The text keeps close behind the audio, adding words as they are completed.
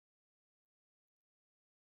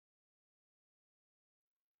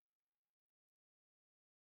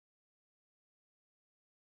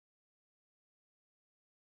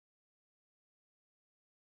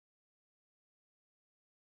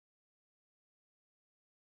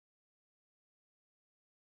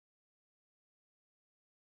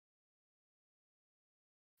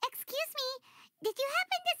Excuse me, did you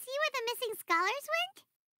happen to see where the missing scholars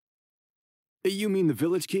went? You mean the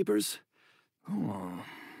village keepers? Oh,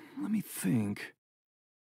 let me think.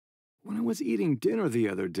 When I was eating dinner the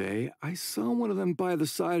other day, I saw one of them by the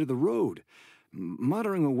side of the road,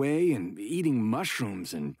 muttering away and eating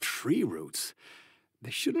mushrooms and tree roots.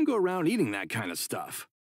 They shouldn't go around eating that kind of stuff.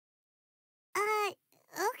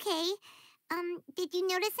 Okay. Did you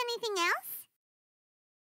notice anything else?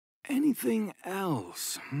 Anything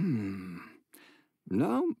else?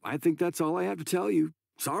 No, I think that's all I have to tell you.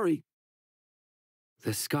 Sorry.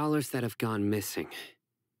 The scholars that have gone missing.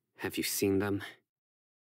 Have you seen them?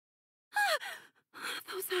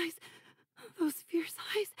 Those eyes. Those fierce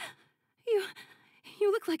eyes.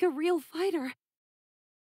 You look like a real fighter.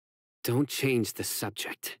 Don't change the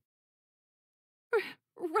subject.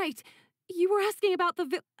 Right. You were asking about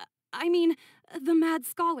the mad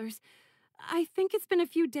scholars. I think it's been a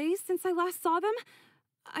few days since I last saw them.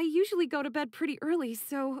 I usually go to bed pretty early,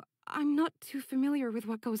 so I'm not too familiar with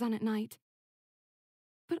what goes on at night.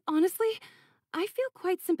 But honestly, I feel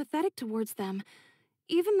quite sympathetic towards them.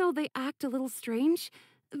 Even though they act a little strange,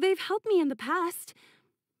 they've helped me in the past.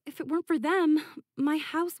 If it weren't for them, my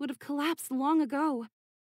house would have collapsed long ago.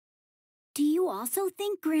 Do you also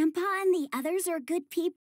think Grandpa and the others are good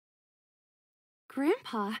people?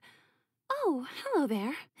 Grandpa? Oh, hello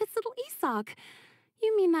there. It's little Isak.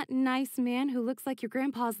 You mean that nice man who looks like your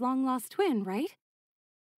grandpa's long-lost twin, right?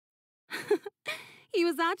 He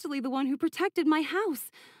was actually the one who protected my house.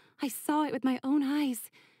 I saw it with my own eyes.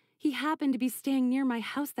 He happened to be staying near my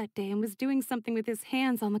house that day and was doing something with his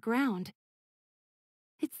hands on the ground.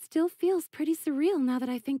 It still feels pretty surreal now that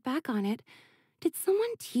I think back on it. Did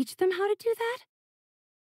someone teach them how to do that?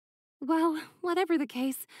 Well, whatever the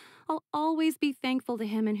case, I'll always be thankful to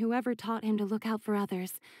him and whoever taught him to look out for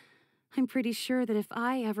others. I'm pretty sure that if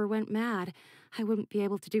I ever went mad, I wouldn't be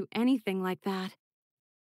able to do anything like that.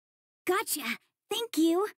 Gotcha. Thank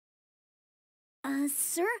you.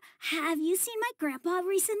 Sir, have you seen my grandpa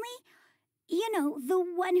recently? You know, the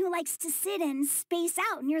one who likes to sit and space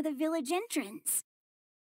out near the village entrance.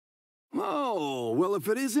 Oh, well, if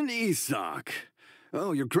it isn't Isak.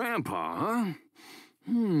 Oh, your grandpa, huh?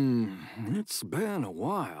 It's been a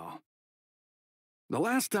while. The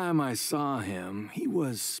last time I saw him, he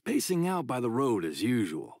was spacing out by the road as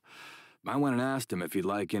usual. I went and asked him if he'd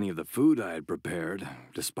like any of the food I had prepared,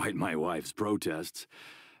 despite my wife's protests.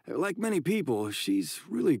 Like many people, she's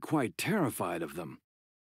really quite terrified of them.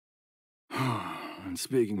 And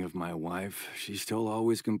speaking of my wife, she's still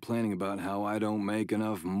always complaining about how I don't make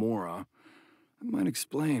enough mora. That might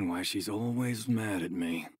explain why she's always mad at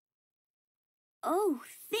me. Oh,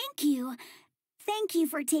 thank you. Thank you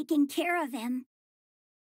for taking care of him.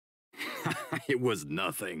 It was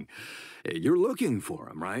nothing. You're looking for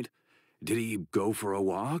him, right? Did he go for a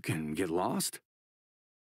walk and get lost?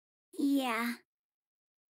 Yeah.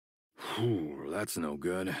 That's no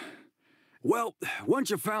good. Well, once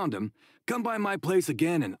you found him, come by my place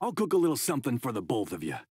again and I'll cook a little something for the both of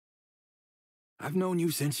you. I've known you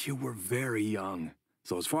since you were very young,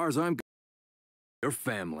 so as far as I'm concerned, your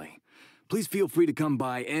family. Please feel free to come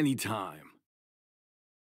by any time.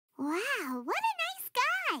 Wow, what a nice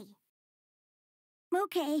guy.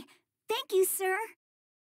 Okay, thank you, sir.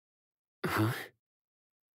 Huh?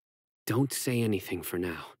 Don't say anything for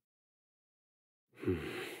now.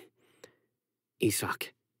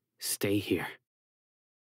 Isak, stay here.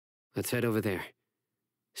 Let's head over there.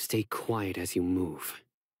 Stay quiet as you move.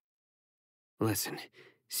 Listen,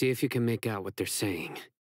 see if you can make out what they're saying.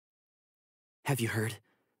 Have you heard?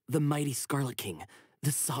 The mighty Scarlet King,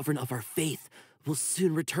 the sovereign of our faith, will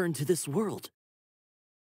soon return to this world.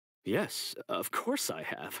 Yes, of course I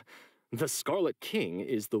have. The Scarlet King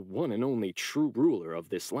is the one and only true ruler of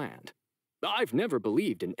this land. I've never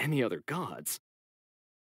believed in any other gods.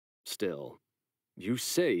 Still, you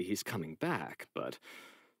say he's coming back, but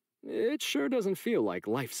it sure doesn't feel like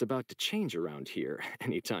life's about to change around here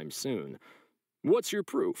anytime soon. What's your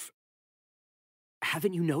proof?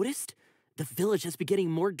 Haven't you noticed? The village has been getting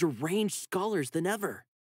more deranged scholars than ever.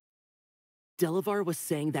 Delavar was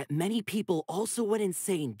saying that many people also went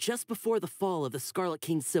insane just before the fall of the Scarlet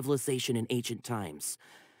King's civilization in ancient times.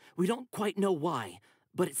 We don't quite know why,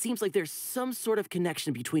 but it seems like there's some sort of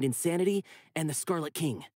connection between insanity and the Scarlet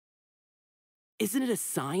King. Isn't it a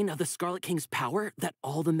sign of the Scarlet King's power that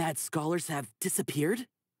all the mad scholars have disappeared?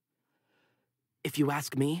 If you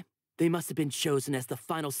ask me, they must have been chosen as the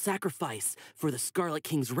final sacrifice for the Scarlet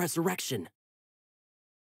King's resurrection.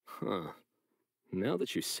 Huh. Now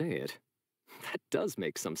that you say it, that does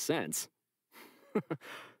make some sense.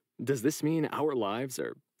 Does this mean our lives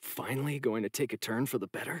are finally going to take a turn for the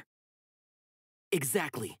better?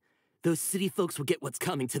 Exactly. those city folks will get what's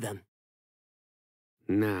coming to them.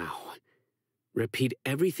 Now, repeat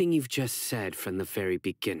everything you've just said from the very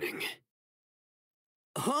beginning.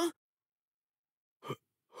 Huh?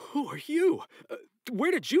 Who are you?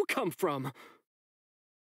 Where did you come from?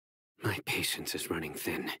 My patience is running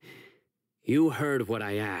thin. You heard what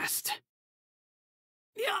I asked.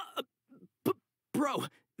 Yeah, bro,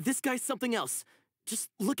 this guy's something else. Just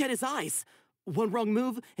look at his eyes. One wrong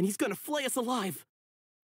move, and he's gonna flay us alive.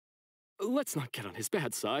 Let's not get on his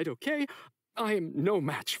bad side, okay? I am no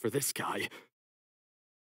match for this guy.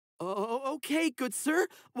 Oh, okay, good sir.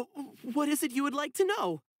 What is it you would like to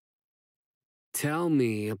know? Tell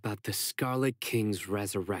me about the Scarlet King's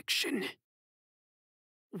resurrection.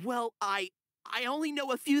 Well, I only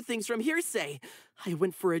know a few things from hearsay. I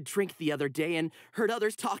went for a drink the other day and heard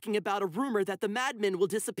others talking about a rumor that the madmen will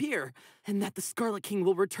disappear and that the Scarlet King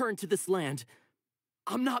will return to this land.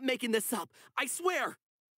 I'm not making this up, I swear!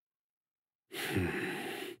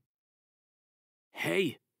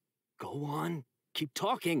 Hey, go on. Keep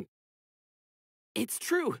talking. It's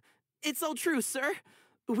true. It's all true, sir.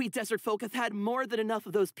 We desert folk have had more than enough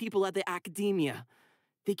of those people at the academia.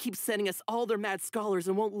 They keep sending us all their mad scholars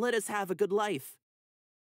and won't let us have a good life.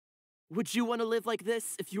 Would you want to live like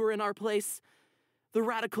this if you were in our place? The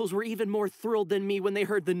radicals were even more thrilled than me when they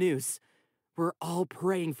heard the news. We're all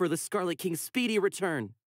praying for the Scarlet King's speedy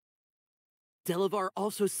return. Delavar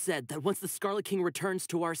also said that once the Scarlet King returns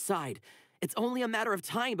to our side, it's only a matter of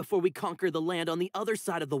time before we conquer the land on the other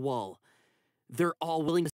side of the wall. They're all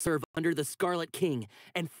willing to serve under the Scarlet King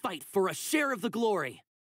and fight for a share of the glory.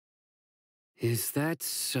 Is that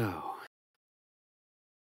so?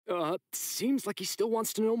 Seems like he still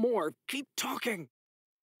wants to know more. Keep talking.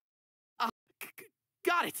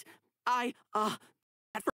 Got it. At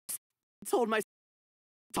first told myself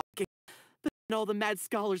talking, but then all the mad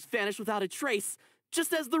scholars vanished without a trace,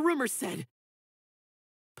 just as the rumors said.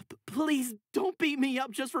 Please don't beat me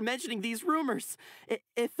up just for mentioning these rumors.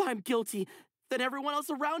 If I'm guilty, then everyone else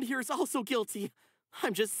around here is also guilty.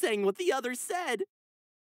 I'm just saying what the others said.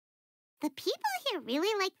 The people here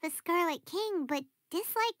really like the Scarlet King, but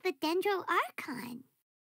dislike the Dendro Archon.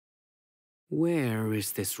 Where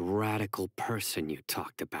is this radical person you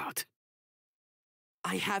talked about?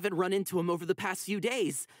 I haven't run into him over the past few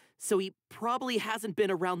days, so he probably hasn't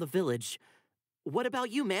been around the village. What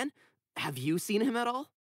about you, man? Have you seen him at all?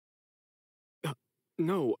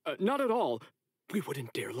 No, not at all. We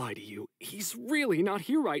wouldn't dare lie to you. He's really not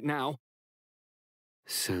here right now.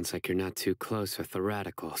 Sounds like you're not too close with the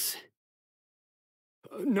radicals.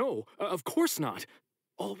 No, of course not.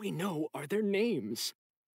 All we know are their names.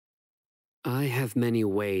 I have many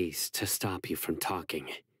ways to stop you from talking,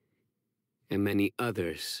 and many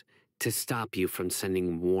others to stop you from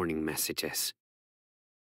sending warning messages.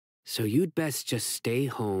 So you'd best just stay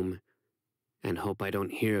home and hope I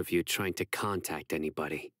don't hear of you trying to contact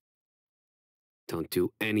anybody. Don't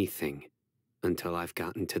do anything until I've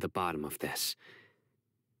gotten to the bottom of this.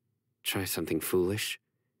 Try something foolish,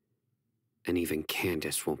 and even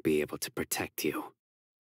Candace won't be able to protect you.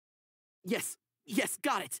 Yes,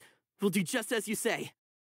 got it. We'll do just as you say.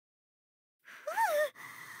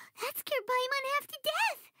 That scared Paimon half to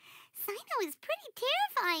death. Sino is pretty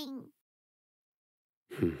terrifying.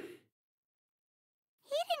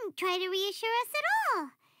 He didn't try to reassure us at all.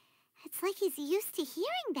 It's like he's used to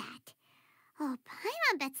hearing that. Oh,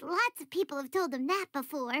 Paimon bets lots of people have told him that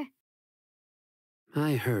before.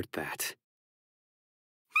 I heard that.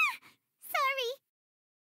 Sorry.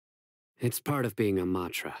 It's part of being a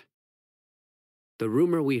Matra. The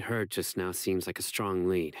rumor we heard just now seems like a strong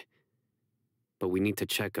lead, but we need to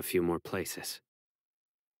check a few more places.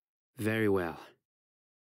 Very well.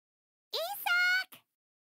 Isak!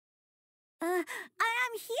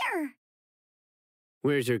 I'm here.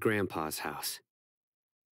 Where's your grandpa's house?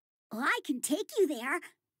 Well, I can take you there.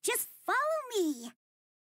 Just follow me.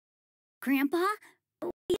 Grandpa,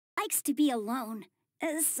 he likes to be alone.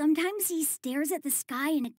 Sometimes he stares at the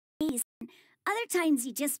sky in a daze, and other times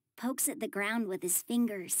he just pokes at the ground with his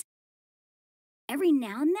fingers. Every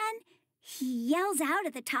now and then, he yells out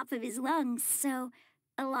at the top of his lungs, so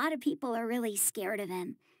a lot of people are really scared of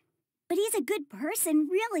him. But he's a good person,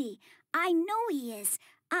 really. I know he is.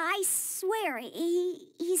 I swear,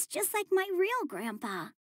 he's just like my real grandpa.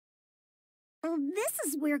 This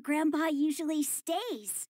is where Grandpa usually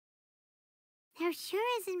stays. There sure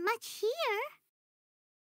isn't much here.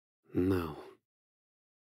 No.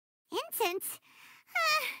 Incense?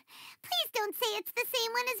 Please don't say it's the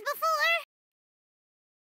same one as before.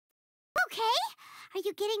 Okay, are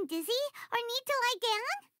you getting dizzy or need to lie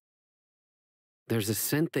down? There's a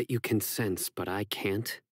scent that you can sense, but I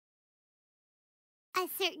can't. A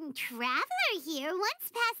certain traveler here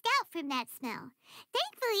once passed out from that smell.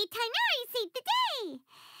 Thankfully, Tainari saved the day.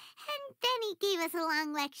 And then he gave us a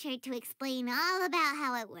long lecture to explain all about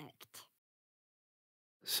how it worked.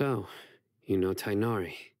 So, you know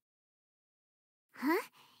Tainari. Huh?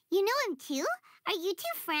 You know him too? Are you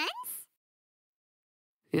two friends?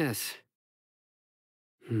 Yes.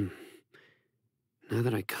 Now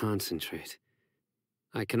that I concentrate,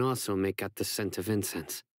 I can also make out the scent of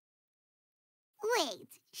incense.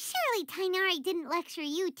 Wait, surely Tainari didn't lecture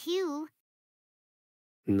you too.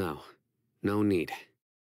 No, no need.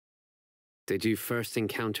 Did you first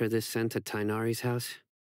encounter this scent at Tainari's house?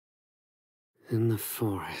 In the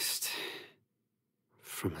forest.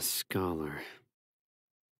 From a scholar.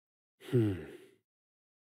 What are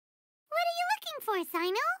you looking for,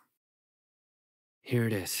 Sino? Here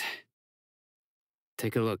it is.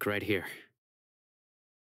 Take a look right here.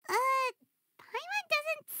 Paimon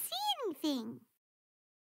doesn't see anything.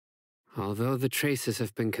 Although the traces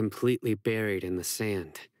have been completely buried in the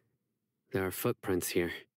sand, there are footprints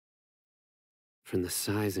here. From the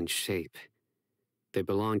size and shape, they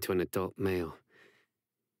belong to an adult male.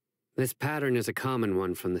 This pattern is a common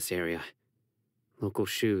one from this area. Local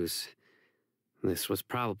shoes. This was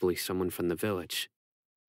probably someone from the village.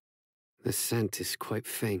 The scent is quite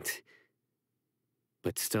faint,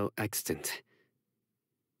 but still extant.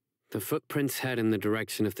 The footprints head in the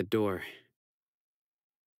direction of the door.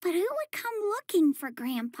 But who would come looking for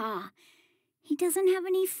Grandpa? He doesn't have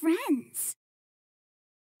any friends.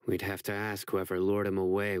 We'd have to ask whoever lured him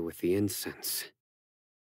away with the incense.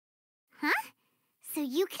 Huh? So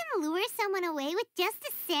you can lure someone away with just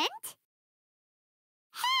a scent?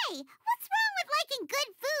 Hey, what's wrong with liking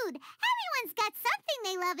good food? Everyone's got something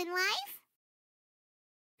they love in life.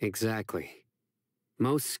 Exactly.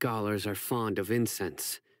 Most scholars are fond of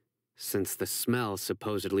incense, since the smell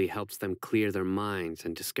supposedly helps them clear their minds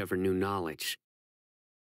and discover new knowledge.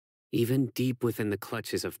 Even deep within the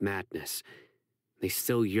clutches of madness, they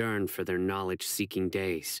still yearn for their knowledge-seeking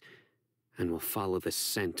days, and will follow the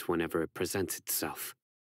scent whenever it presents itself.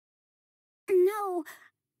 No,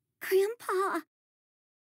 Grandpa.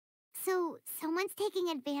 So someone's taking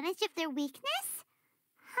advantage of their weakness?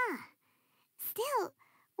 Huh. Still,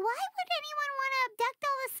 why would anyone want to abduct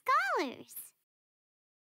all the scholars?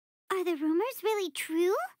 Are the rumors really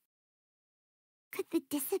true? Could the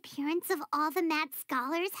disappearance of all the mad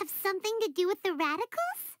scholars have something to do with the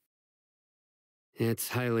radicals? It's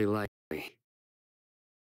highly likely.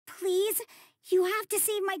 Please, you have to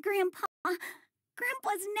save my Grandpa.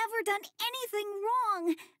 Grandpa's never done anything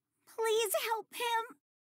wrong. Please help him.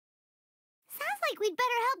 Sounds like we'd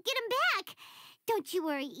better help get him back. Don't you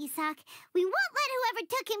worry, Isak. We won't let whoever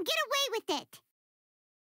took him get away with it.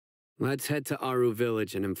 Let's head to Aru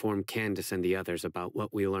Village and inform Candace and the others about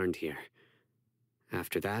what we learned here.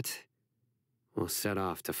 After that, we'll set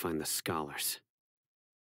off to find the scholars.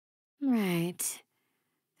 Right.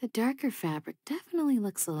 The darker fabric definitely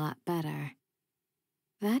looks a lot better.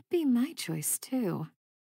 That'd be my choice, too.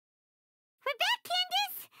 We're back,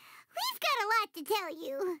 Candace! We've got a lot to tell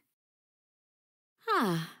you.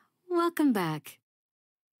 Ah, welcome back.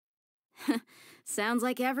 Sounds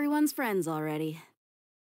like everyone's friends already.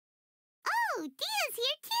 Oh, Dia's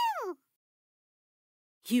here too!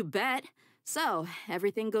 You bet. So,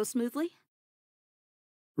 everything goes smoothly?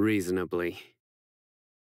 Reasonably.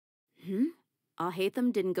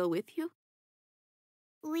 Alhaitham didn't go with you?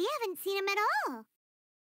 We haven't seen him at all.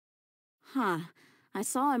 Huh. I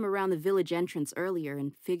saw him around the village entrance earlier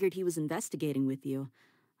and figured he was investigating with you.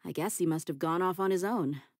 I guess he must have gone off on his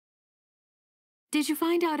own. Did you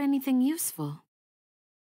find out anything useful?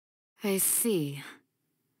 I see.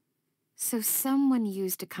 So someone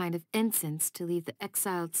used a kind of incense to lead the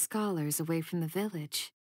exiled scholars away from the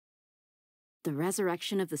village. The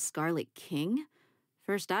resurrection of the Scarlet King?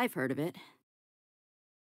 First I've heard of it.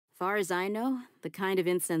 Far as I know, the kind of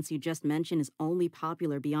incense you just mentioned is only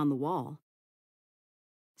popular beyond the wall.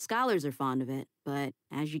 Scholars are fond of it, but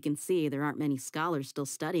as you can see, there aren't many scholars still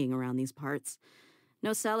studying around these parts.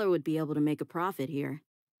 No seller would be able to make a profit here.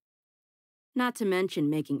 Not to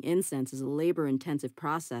mention making incense is a labor-intensive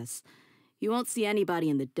process. You won't see anybody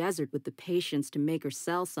in the desert with the patience to make or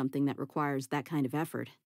sell something that requires that kind of effort.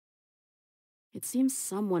 It seems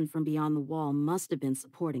someone from beyond the wall must have been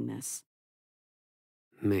supporting this.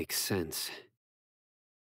 Makes sense.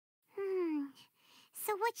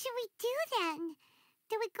 So what should we do then?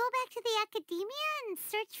 Do we go back to the academia and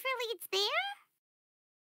search for leads there?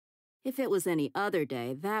 If it was any other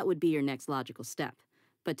day, that would be your next logical step.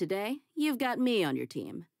 But today, you've got me on your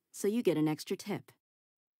team, so you get an extra tip.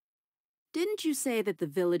 Didn't you say that the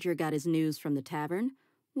villager got his news from the tavern?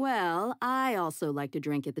 Well, I also like to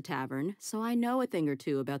drink at the tavern, so I know a thing or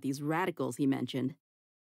two about these radicals he mentioned.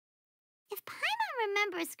 If Paimon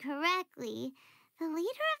remembers correctly, the leader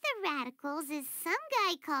of the radicals is some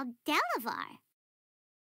guy called Delavar.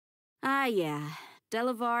 Ah, yeah.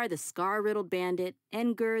 Delavar, the scar-riddled bandit,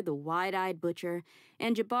 Engur, the wide-eyed butcher,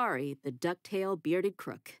 and Jabari, the duck-tail bearded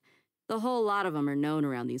crook. The whole lot of them are known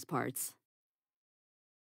around these parts.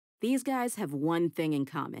 These guys have one thing in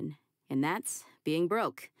common, and that's being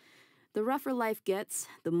broke. The rougher life gets,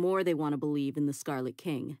 the more they want to believe in the Scarlet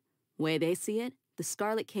King. Way they see it, the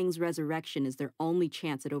Scarlet King's resurrection is their only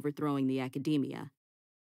chance at overthrowing the Academia.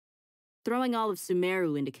 Throwing all of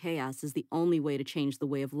Sumeru into chaos is the only way to change the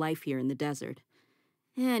way of life here in the desert.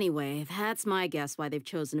 Anyway, that's my guess why they've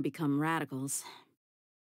chosen to become radicals.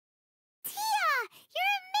 Tia!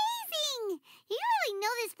 You're amazing! You really know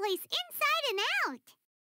this place inside and out!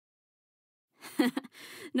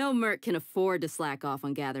 No merc can afford to slack off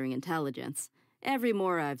on gathering intelligence. Every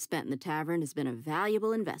mora I've spent in the tavern has been a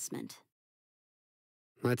valuable investment.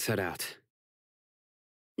 Let's head out.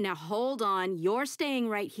 Now hold on, you're staying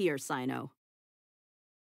right here, Sino.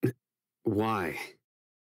 Why?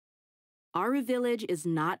 Aru Village is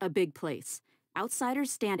not a big place.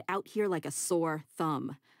 Outsiders stand out here like a sore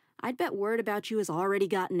thumb. I'd bet word about you has already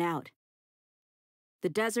gotten out. The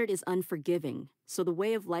desert is unforgiving, so the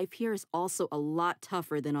way of life here is also a lot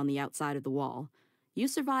tougher than on the outside of the wall. You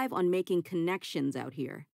survive on making connections out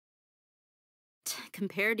here.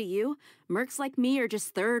 Compared to you, mercs like me are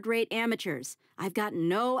just third-rate amateurs. I've got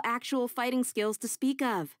no actual fighting skills to speak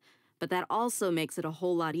of, but that also makes it a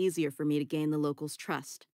whole lot easier for me to gain the locals'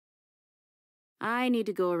 trust. I need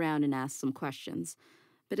to go around and ask some questions,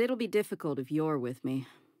 but it'll be difficult if you're with me.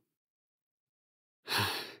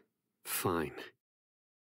 Fine.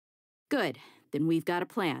 Good, then we've got a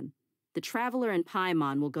plan. The Traveler and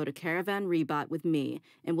Paimon will go to Caravan Rebot with me,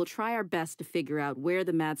 and we'll try our best to figure out where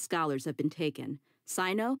the mad scholars have been taken.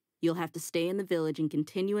 Sino, you'll have to stay in the village and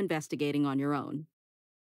continue investigating on your own.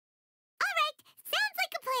 All right, sounds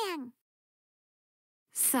like a plan.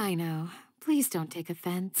 Sino, please don't take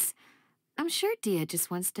offense. I'm sure Dia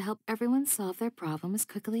just wants to help everyone solve their problem as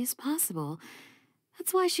quickly as possible.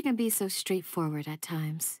 That's why she can be so straightforward at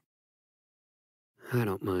times. I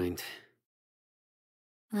don't mind.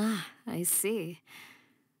 Ah, I see.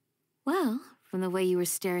 Well, from the way you were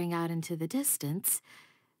staring out into the distance,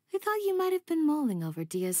 I thought you might have been mulling over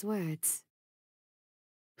Dia's words.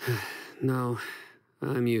 No,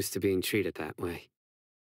 I'm used to being treated that way.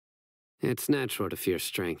 It's natural to fear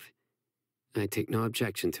strength. I take no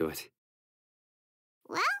objection to it.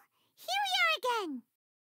 Well, here we are again.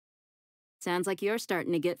 Sounds like you're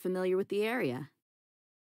starting to get familiar with the area.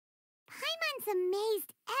 Paimon's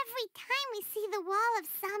amazed every time we see the wall of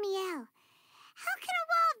Samiel. How can a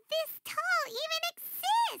wall this tall even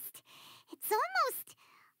exist? It's almost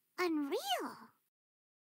unreal.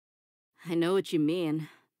 I know what you mean.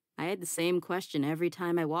 I had the same question every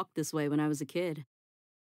time I walked this way when I was a kid.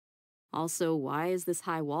 Also, why is this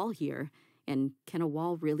high wall here? And can a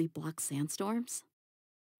wall really block sandstorms?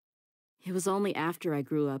 It was only after I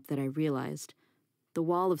grew up that I realized the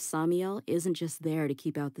wall of Samiel isn't just there to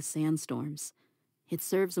keep out the sandstorms. It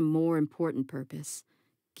serves a more important purpose,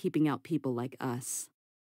 keeping out people like us.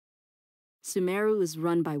 Sumeru is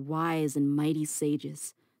run by wise and mighty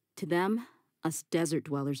sages. To them, us desert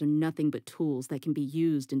dwellers are nothing but tools that can be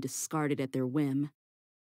used and discarded at their whim.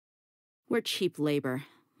 We're cheap labor,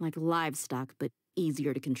 like livestock, but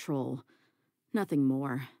easier to control. Nothing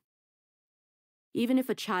more. Even if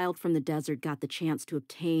a child from the desert got the chance to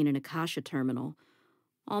obtain an Akasha terminal,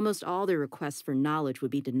 almost all their requests for knowledge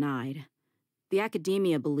would be denied. The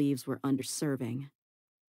Academia believes we're underserving.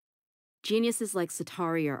 Geniuses like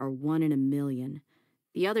Sataria are 1 in a million.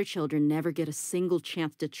 The other children never get a single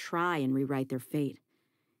chance to try and rewrite their fate,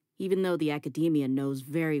 even though the Academia knows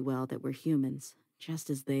very well that we're humans, just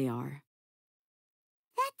as they are.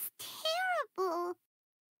 That's terrible.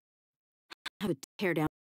 I would tear down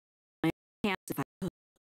my hands if I could.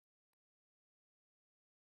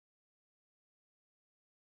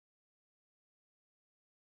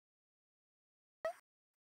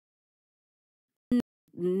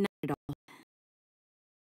 Not at all.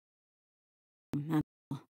 That's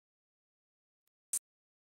all.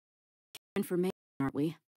 Information, aren't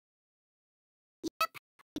we?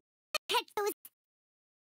 Catch those.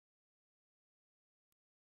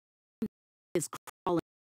 Is crawling.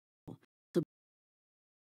 So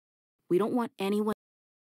we don't want anyone.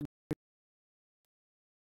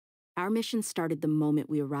 Our mission started the moment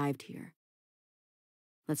we arrived here.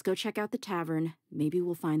 Let's go check out the tavern. Maybe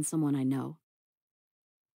we'll find someone I know.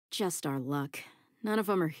 Just our luck. None of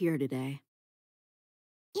them are here today.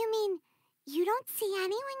 You mean, you don't see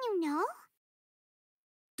anyone you know?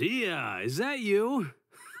 Dia, is that you?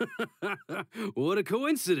 What a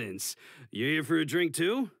coincidence. You here for a drink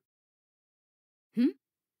too?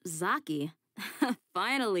 Zaki.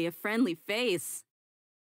 Finally, a friendly face.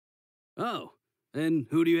 Oh, and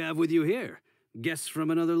who do you have with you here? Guests from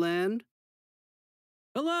another land?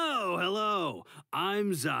 Hello, hello.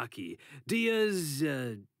 I'm Zaki. Dia's,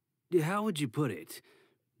 how would you put it?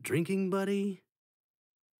 Drinking buddy?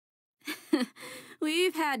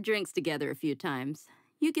 We've had drinks together a few times.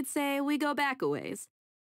 You could say we go back a ways.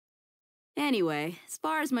 Anyway, as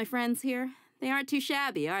far as my friends here, they aren't too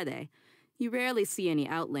shabby, are they? You rarely see any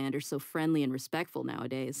Outlanders so friendly and respectful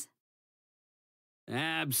nowadays.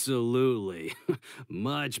 Absolutely.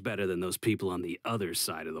 Much better than those people on the other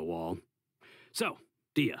side of the wall. So,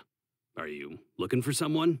 Dia, are you looking for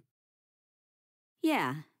someone?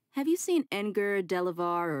 Yeah. Have you seen Engur,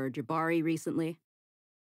 Delavar, or Jabari recently?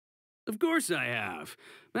 Of course I have.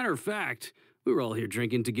 Matter of fact, we were all here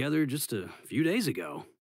drinking together just a few days ago.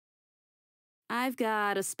 I've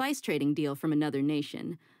got a spice trading deal from another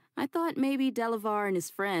nation. I thought maybe Delavar and his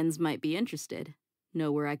friends might be interested.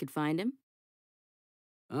 Know where I could find him?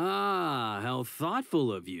 Ah, how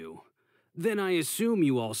thoughtful of you. Then I assume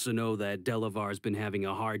you also know that Delavar's been having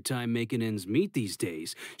a hard time making ends meet these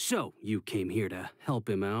days, so you came here to help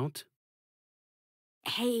him out?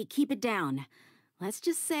 Hey, keep it down. Let's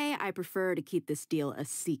just say I prefer to keep this deal a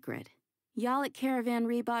secret. Y'all at Caravan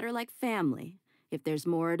Rebot are like family. If there's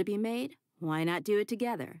more to be made, why not do it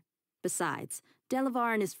together? Besides,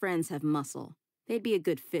 Delavar and his friends have muscle. They'd be a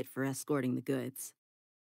good fit for escorting the goods.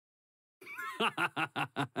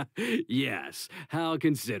 Yes, how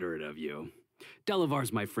considerate of you.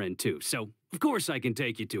 Delavar's my friend too, so of course I can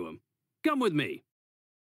take you to him. Come with me.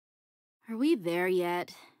 Are we there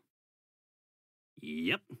yet?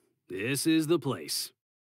 Yep, this is the place.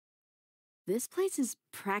 This place is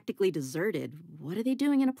practically deserted. What are they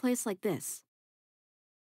doing in a place like this?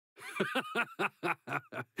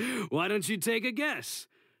 Why don't you take a guess?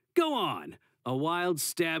 Go on, a wild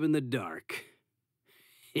stab in the dark.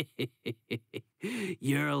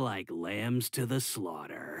 You're like lambs to the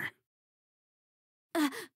slaughter. Oh no!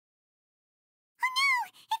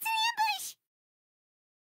 It's an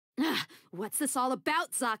ambush! What's this all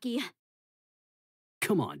about, Zaki?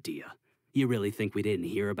 Come on, Dia. You really think we didn't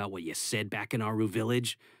hear about what you said back in Aru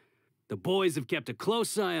village? The boys have kept a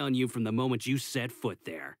close eye on you from the moment you set foot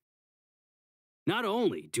there. Not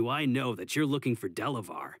only do I know that you're looking for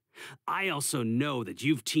Delavar, I also know that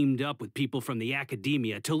you've teamed up with people from the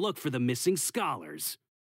academia to look for the missing scholars.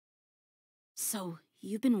 So,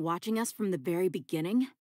 you've been watching us from the very beginning?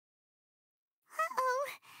 Uh-oh.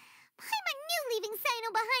 Paimon knew leaving Sino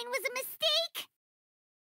behind was a mistake!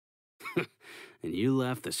 And you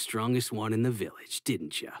left the strongest one in the village,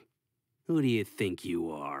 didn't you? Who do you think you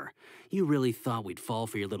are? You really thought we'd fall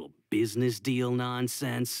for your little business deal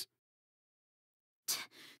nonsense?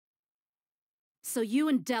 So you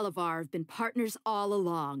and Delavar have been partners all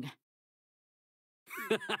along.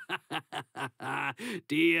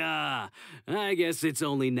 Dia, I guess it's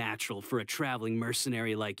only natural for a traveling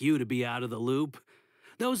mercenary like you to be out of the loop.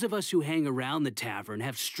 Those of us who hang around the tavern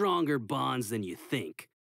have stronger bonds than you think.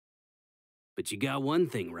 But you got one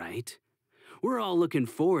thing right. We're all looking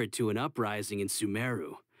forward to an uprising in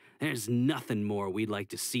Sumeru. There's nothing more we'd like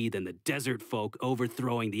to see than the desert folk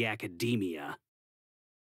overthrowing the academia.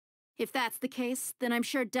 If that's the case, then I'm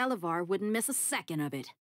sure Delavar wouldn't miss a second of it.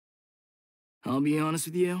 I'll be honest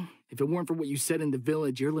with you, if it weren't for what you said in the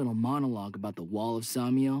village, your little monologue about the Wall of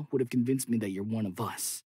Samiel would have convinced me that you're one of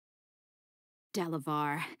us.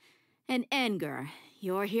 Delavar. And Engur,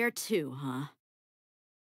 you're here too, huh?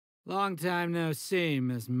 Long time no see,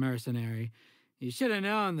 Miss Mercenary. You should have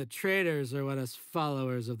known the traitors are what us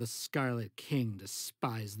followers of the Scarlet King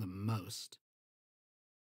despise the most.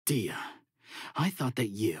 Dia, I thought that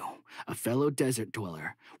you, a fellow desert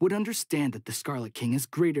dweller, would understand that the Scarlet King is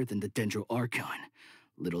greater than the Dendro Archon.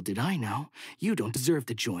 Little did I know, you don't deserve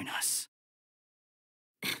to join us.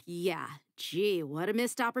 Yeah, gee, what a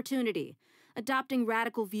missed opportunity. Adopting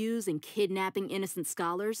radical views and kidnapping innocent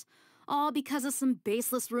scholars, all because of some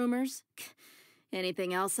baseless rumors.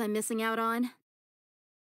 Anything else I'm missing out on?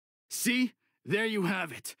 See? There you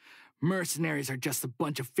have it. Mercenaries are just a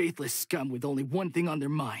bunch of faithless scum with only one thing on their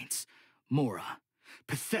minds. Mora.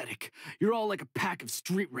 Pathetic. You're all like a pack of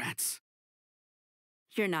street rats.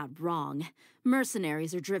 You're not wrong.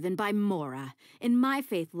 Mercenaries are driven by Mora, and my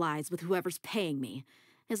faith lies with whoever's paying me.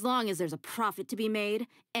 As long as there's a profit to be made,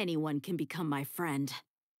 anyone can become my friend.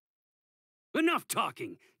 Enough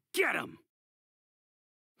talking! Get him!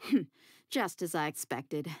 Just as I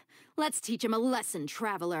expected. Let's teach him a lesson,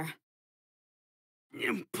 traveler.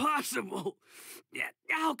 Impossible!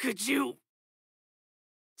 How could you?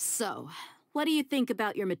 So, what do you think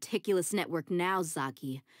about your meticulous network now,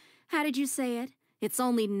 Zaki? How did you say it? It's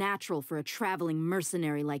only natural for a traveling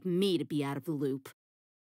mercenary like me to be out of the loop.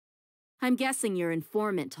 I'm guessing your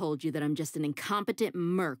informant told you that I'm just an incompetent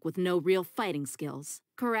merc with no real fighting skills,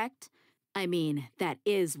 correct? I mean, that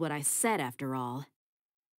is what I said after all.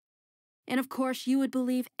 And of course you would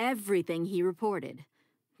believe everything he reported.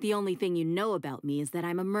 The only thing you know about me is that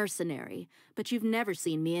I'm a mercenary, but you've never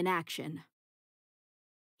seen me in action.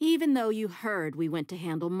 Even though you heard we went to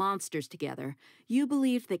handle monsters together, you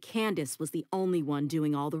believed that Candace was the only one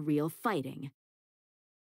doing all the real fighting.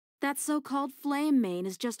 That so-called Flame Mane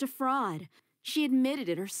is just a fraud. She admitted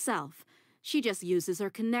it herself. She just uses her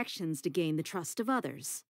connections to gain the trust of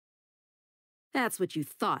others. That's what you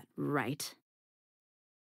thought, right?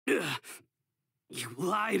 Ugh. You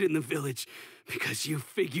lied in the village because you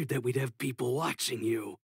figured that we'd have people watching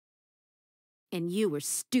you. And you were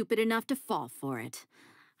stupid enough to fall for it.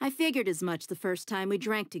 I figured as much the first time we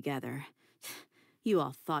drank together. You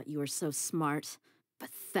all thought you were so smart.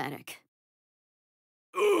 Pathetic.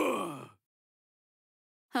 Ugh.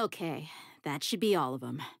 Okay, that should be all of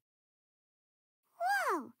them.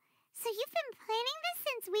 Whoa! So you've been planning this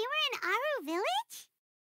since we were in Aru Village?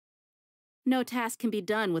 No task can be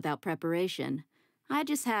done without preparation. I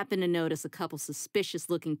just happened to notice a couple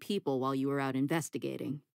suspicious-looking people while you were out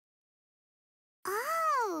investigating.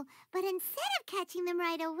 Oh, but instead of catching them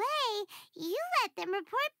right away, you let them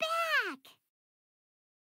report back.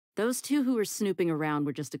 Those two who were snooping around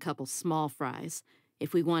were just a couple small fries.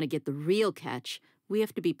 If we want to get the real catch, we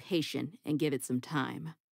have to be patient and give it some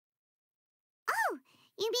time. Oh,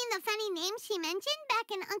 you mean the funny name she mentioned back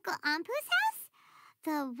in Uncle Ampu's house?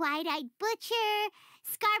 The wide-eyed butcher,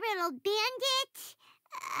 scar-riddled bandit,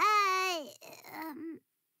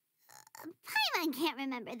 Paimon can't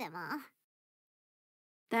remember them all.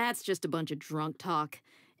 That's just a bunch of drunk talk.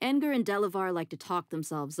 Edgar and Delavar like to talk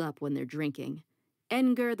themselves up when they're drinking.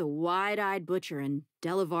 Edgar, the wide-eyed butcher, and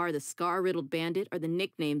Delavar, the scar-riddled bandit, are the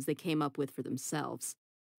nicknames they came up with for themselves.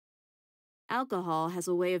 Alcohol has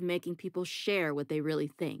a way of making people share what they really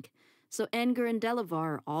think, so Edgar and Delavar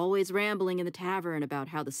are always rambling in the tavern about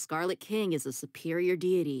how the Scarlet King is a superior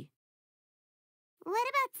deity. What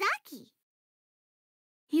about Zaki?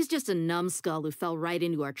 He's just a numbskull who fell right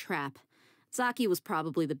into our trap. Zaki was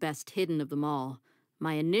probably the best hidden of them all.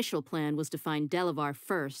 My initial plan was to find Delavar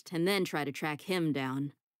first, and then try to track him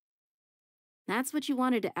down. That's what you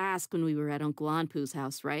wanted to ask when we were at Uncle Anpu's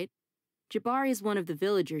house, right? Jabari is one of the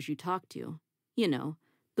villagers you talked to. You know,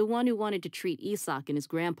 the one who wanted to treat Isak and his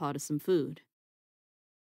grandpa to some food.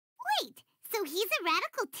 Wait, so he's a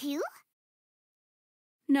radical too?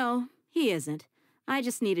 No, he isn't. I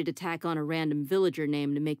just needed to tack on a random villager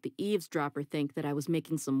name to make the eavesdropper think that I was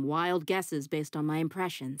making some wild guesses based on my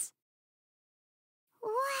impressions.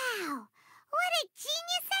 Wow, what a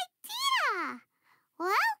genius idea!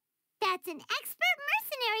 Well, that's an expert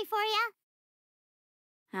mercenary for you.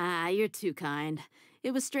 Ah, you're too kind.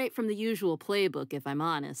 It was straight from the usual playbook, if I'm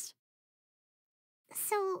honest.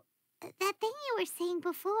 So, that thing you were saying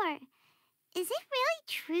before, is it really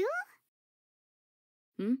true?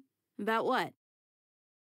 About what?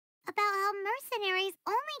 About how mercenaries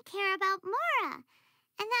only care about Mora,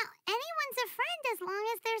 and that anyone's a friend as long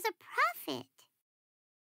as there's a profit.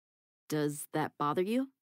 Does that bother you?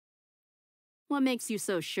 What makes you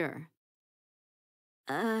so sure?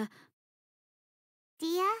 Dia,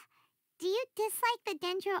 do you dislike the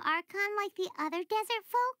Dendro Archon like the other desert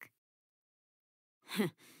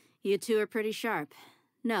folk? You two are pretty sharp.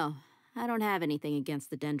 No, I don't have anything against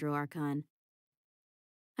the Dendro Archon.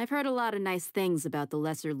 I've heard a lot of nice things about the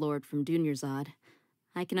Lesser Lord from Dunyarzad.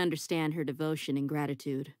 I can understand her devotion and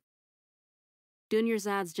gratitude.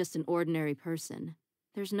 Dunyarzad's just an ordinary person.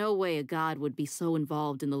 There's no way a god would be so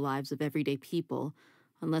involved in the lives of everyday people,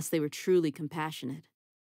 unless they were truly compassionate.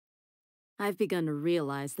 I've begun to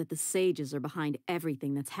realize that the sages are behind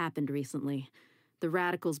everything that's happened recently. The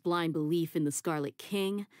radicals' blind belief in the Scarlet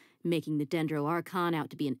King, making the Dendro Archon out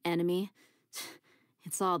to be an enemy.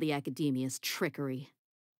 It's all the academia's trickery.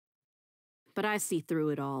 But I see through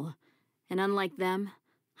it all, and unlike them,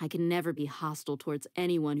 I can never be hostile towards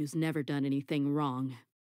anyone who's never done anything wrong.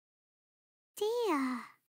 Dia.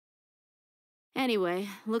 Anyway,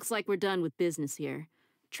 looks like we're done with business here.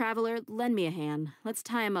 Traveler, lend me a hand. Let's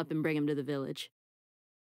tie him up and bring him to the village.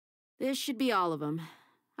 This should be all of them.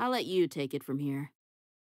 I'll let you take it from here.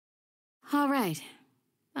 All right.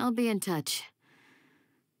 I'll be in touch.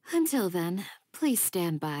 Until then, please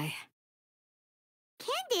stand by.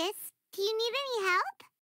 Candace, Do you need any help?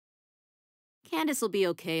 Candace will be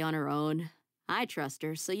okay on her own. I trust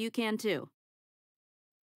her, so you can too.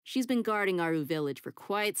 She's been guarding Aru Village for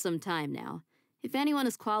quite some time now. If anyone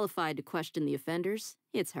is qualified to question the offenders,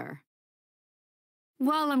 it's her.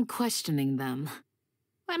 While I'm questioning them,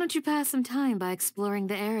 why don't you pass some time by exploring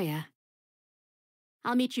the area?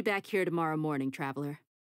 I'll meet you back here tomorrow morning, Traveler.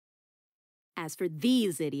 As for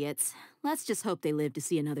these idiots, let's just hope they live to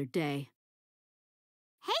see another day.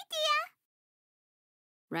 Hey, Dia!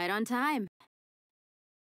 Right on time.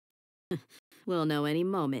 We'll know any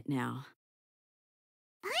moment now.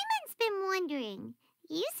 Paimon's been wondering.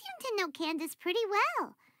 You seem to know Candace pretty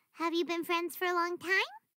well. Have you been friends for a long time?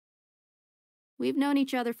 We've known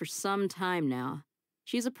each other for some time now.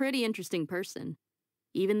 She's a pretty interesting person.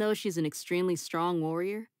 Even though she's an extremely strong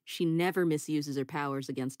warrior, she never misuses her powers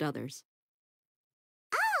against others.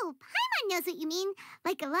 Oh, Paimon knows what you mean.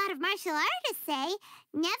 Like a lot of martial artists say,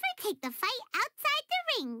 never take the fight outside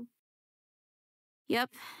the ring. Yep,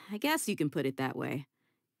 I guess you can put it that way.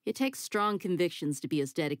 It takes strong convictions to be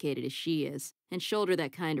as dedicated as she is, and shoulder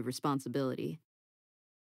that kind of responsibility.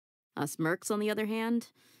 Us mercs, on the other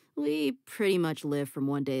hand, we pretty much live from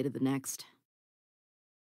one day to the next.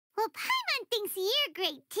 Well, Paimon thinks you're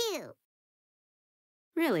great, too.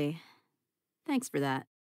 Really? Thanks for that.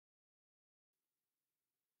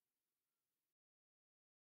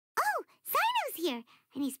 Oh, Sino's here,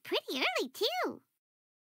 and he's pretty early, too.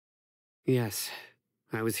 Yes,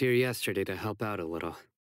 I was here yesterday to help out a little.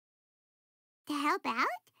 To help out?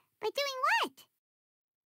 By doing what?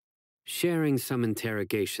 Sharing some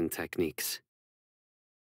interrogation techniques.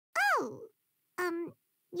 Oh,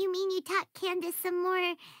 you mean you taught Candace some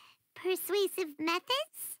more persuasive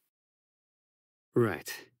methods?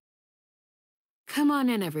 Right. Come on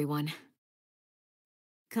in, everyone.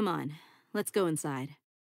 Come on, let's go inside.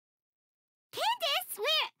 Candace,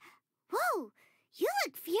 where... Whoa, you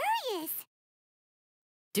look furious.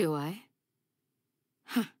 Do I?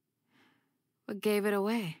 Huh. What gave it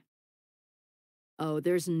away? Oh,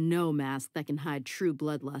 there's no mask that can hide true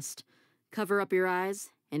bloodlust. Cover up your eyes,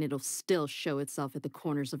 and it'll still show itself at the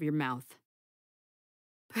corners of your mouth.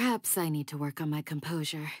 Perhaps I need to work on my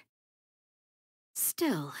composure.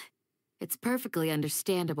 Still, it's perfectly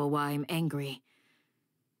understandable why I'm angry.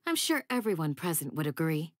 I'm sure everyone present would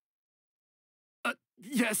agree.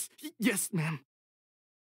 Yes, ma'am.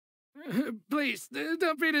 Please,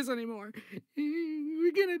 don't beat us anymore.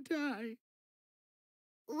 We're gonna die.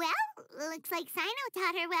 Well, looks like Sino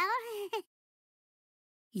taught her well.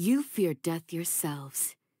 You fear death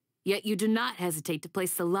yourselves, yet you do not hesitate to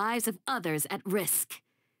place the lives of others at risk.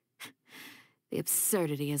 The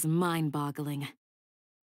absurdity is mind-boggling.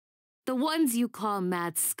 The ones you call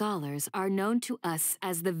mad scholars are known to us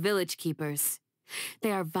as the Village Keepers.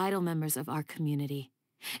 They are vital members of our community,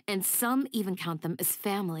 and some even count them as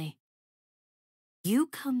family. You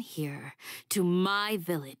come here, to my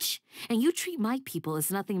village, and you treat my people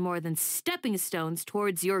as nothing more than stepping stones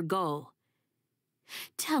towards your goal.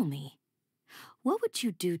 Tell me, what would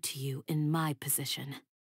you do to you in my position?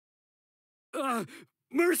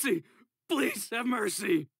 Mercy! Please have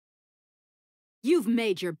mercy! You've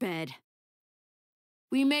made your bed.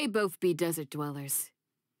 We may both be desert dwellers,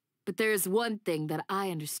 but there is one thing that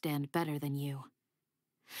I understand better than you.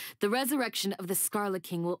 The resurrection of the Scarlet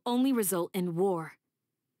King will only result in war.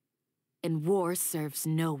 And war serves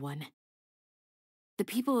no one. The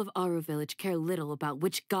people of Aru Village care little about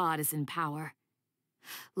which god is in power.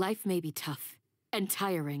 Life may be tough and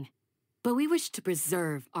tiring, but we wish to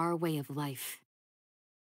preserve our way of life.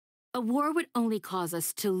 A war would only cause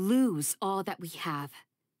us to lose all that we have.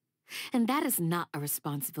 And that is not a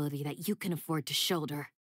responsibility that you can afford to shoulder.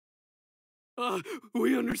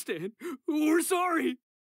 We understand. We're sorry.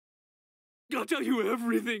 I'll tell you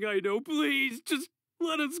everything I know. Please, just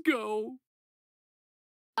let us go.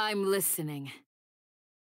 I'm listening.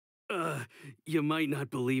 You might not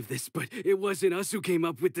believe this, but it wasn't us who came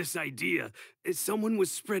up with this idea. Someone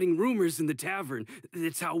was spreading rumors in the tavern.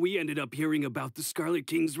 That's how we ended up hearing about the Scarlet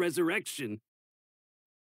King's resurrection.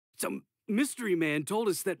 Some mystery man told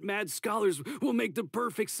us that mad scholars will make the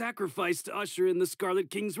perfect sacrifice to usher in the Scarlet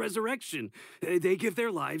King's resurrection. They give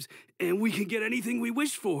their lives, and we can get anything we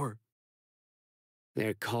wish for.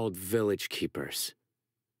 They're called Village Keepers.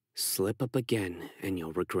 Slip up again, and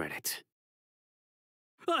you'll regret it.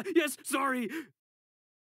 Yes, sorry.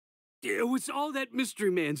 It was all that mystery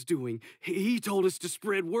man's doing. He told us to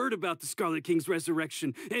spread word about the Scarlet King's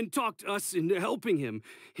resurrection and talked us into helping him.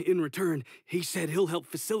 In return, he said he'll help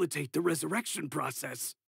facilitate the resurrection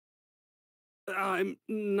process. I'm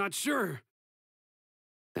not sure.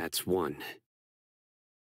 That's one.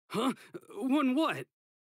 Huh? One what?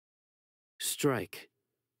 Strike.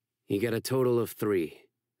 You get a total of 3.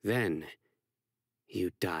 Then, you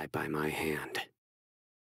die by my hand.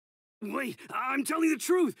 Wait, I'm telling the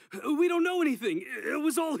truth. We don't know anything. It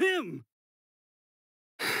was all him.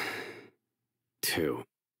 2.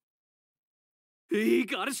 He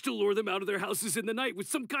got us to lure them out of their houses in the night with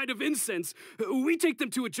some kind of incense. We take them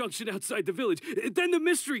to a junction outside the village. Then the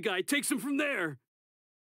mystery guy takes them from there.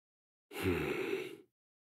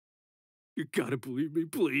 You gotta believe me,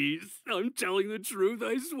 please. I'm telling the truth,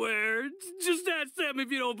 I swear. Just ask them if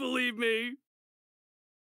you don't believe me.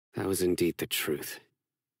 That was indeed the truth.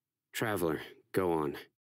 Traveler, go on.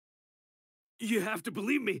 You have to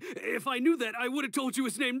believe me. If I knew that, I would have told you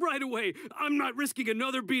his name right away. I'm not risking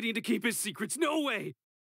another beating to keep his secrets. No way.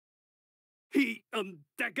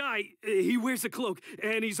 That guy, he wears a cloak,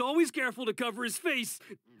 and he's always careful to cover his face.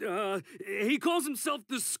 He calls himself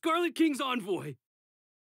the Scarlet King's envoy.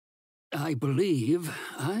 I believe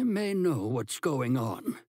I may know what's going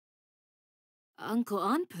on. Uncle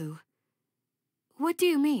Anpu? What do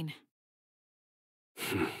you mean?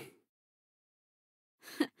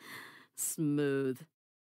 Smooth.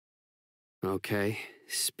 Okay,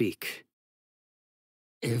 speak.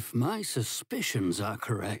 If my suspicions are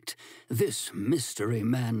correct, this mystery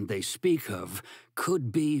man they speak of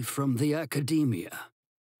could be from the academia.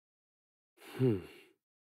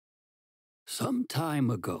 Some time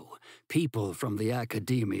ago, people from the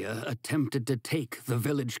academia attempted to take the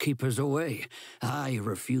village keepers away. I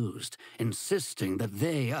refused, insisting that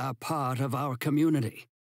they are part of our community.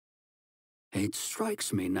 It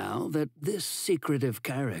strikes me now that this secretive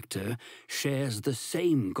character shares the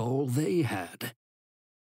same goal they had.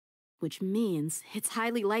 Which means it's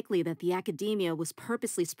highly likely that the academia was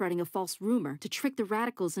purposely spreading a false rumor to trick the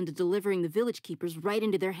radicals into delivering the village keepers right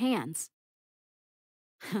into their hands.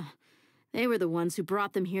 They were the ones who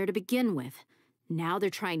brought them here to begin with. Now they're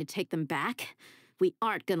trying to take them back? We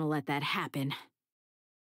aren't gonna let that happen.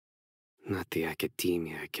 Not the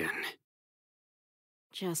academia again.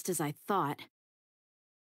 Just as I thought.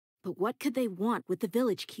 But what could they want with the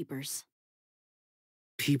village keepers?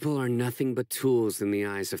 People are nothing but tools in the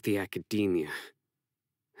eyes of the academia.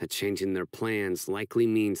 A change in their plans likely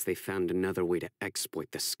means they found another way to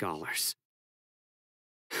exploit the scholars.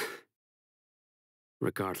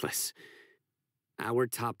 Regardless, our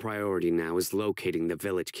top priority now is locating the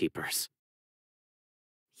village keepers.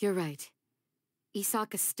 You're right.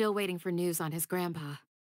 Isak is still waiting for news on his grandpa.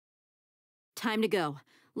 Time to go.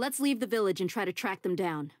 Let's leave the village and try to track them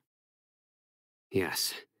down.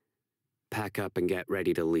 Yes. Pack up and get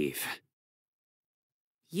ready to leave.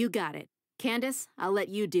 You got it. Candace, I'll let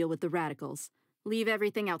you deal with the radicals. Leave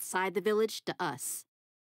everything outside the village to us.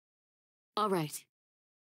 All right.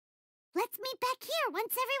 Let's meet back here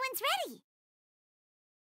once everyone's ready.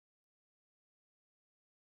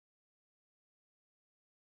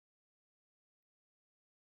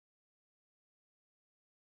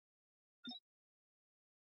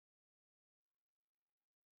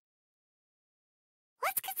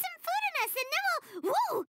 Let's get some food in us and then we'll...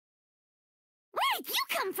 Whoa! Where did you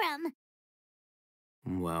come from?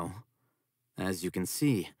 Well, as you can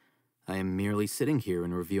see, I am merely sitting here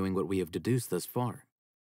and reviewing what we have deduced thus far.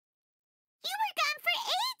 You were gone for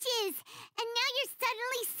ages, and now you're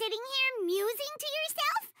suddenly sitting here musing to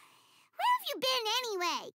yourself? Where have you been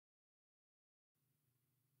anyway?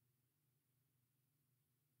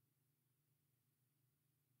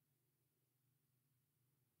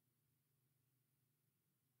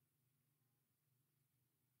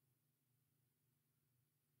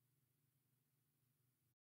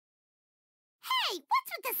 Hey,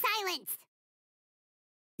 what's with the silence?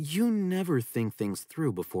 You never think things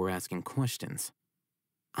through before asking questions.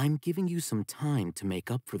 I'm giving you some time to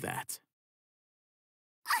make up for that.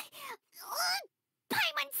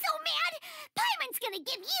 Paimon's so mad! Paimon's gonna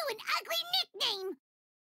give you an ugly nickname!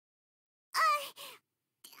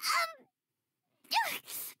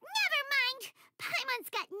 Never mind! Paimon's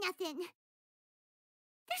got nothing.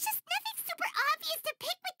 There's just nothing super obvious to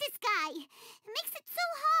pick with this guy. It makes it so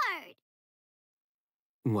hard.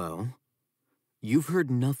 Well, you've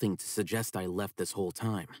heard nothing to suggest I left this whole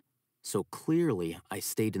time, so clearly I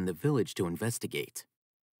stayed in the village to investigate.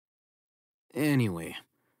 Anyway,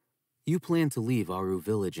 you plan to leave Aru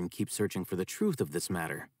village and keep searching for the truth of this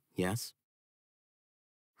matter, yes?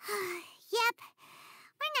 Yep.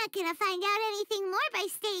 We're not gonna find out anything more by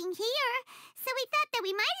staying here, so we thought that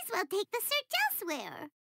we might as well take the search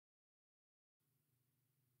elsewhere.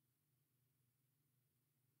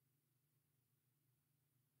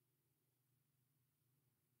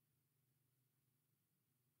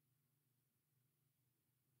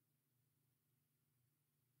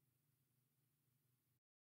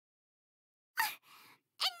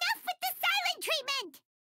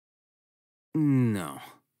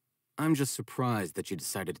 I'm just surprised that you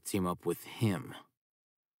decided to team up with him.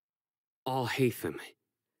 Alhaitham,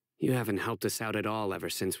 you haven't helped us out at all ever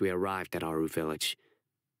since we arrived at Aru village.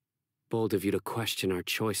 Bold of you to question our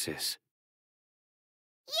choices.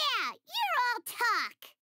 Yeah, you're all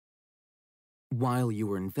talk. While you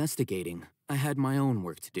were investigating, I had my own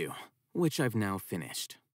work to do, which I've now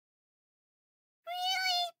finished.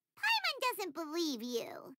 Paimon doesn't believe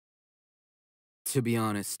you. To be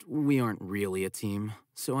honest, we aren't really a team,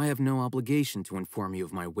 so I have no obligation to inform you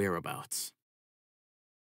of my whereabouts.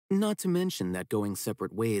 Not to mention that going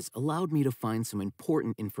separate ways allowed me to find some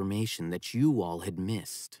important information that you all had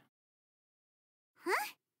missed. Huh?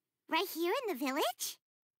 Right here in the village?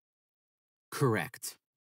 Correct.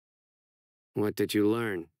 What did you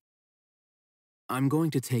learn? I'm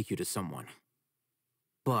going to take you to someone.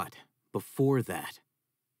 But before that,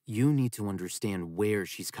 you need to understand where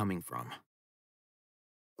she's coming from.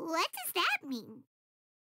 What does that mean?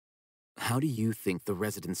 How do you think the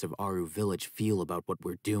residents of Aru village feel about what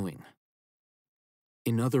we're doing?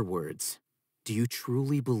 In other words, do you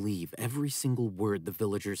truly believe every single word the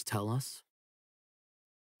villagers tell us?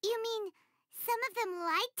 You mean some of them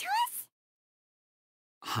lied to us?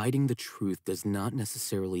 Hiding the truth does not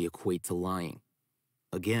necessarily equate to lying.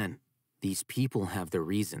 Again, these people have their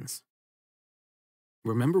reasons.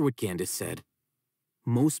 Remember what Gandis said?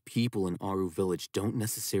 Most people in Aru village don't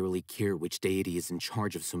necessarily care which deity is in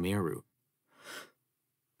charge of Sumeru.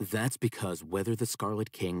 That's because whether the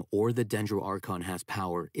Scarlet King or the Dendro Archon has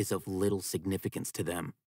power is of little significance to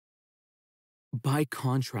them. By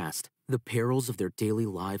contrast, the perils of their daily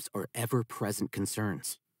lives are ever-present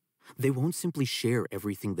concerns. They won't simply share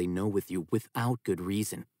everything they know with you without good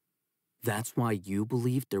reason. That's why you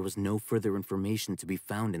believed there was no further information to be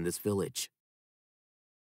found in this village.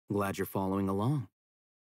 Glad you're following along.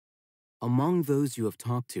 Among those you have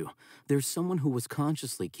talked to, there's someone who was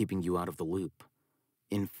consciously keeping you out of the loop.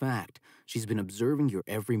 In fact, she's been observing your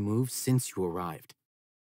every move since you arrived.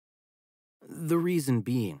 The reason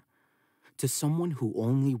being, to someone who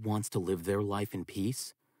only wants to live their life in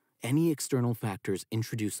peace, any external factors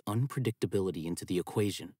introduce unpredictability into the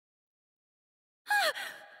equation.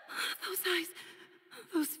 Those eyes,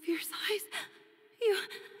 those fierce eyes.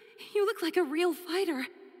 You look like a real fighter.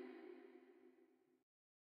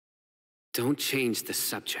 Don't change the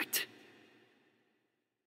subject.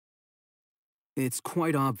 It's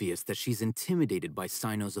quite obvious that she's intimidated by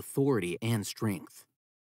Sino's authority and strength.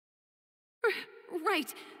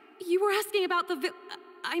 Right. You were asking about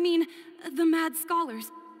the mad scholars.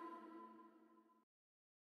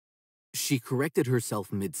 She corrected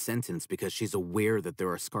herself mid-sentence because she's aware that there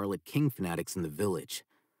are Scarlet King fanatics in the village.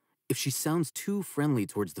 If she sounds too friendly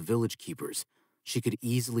towards the village keepers, she could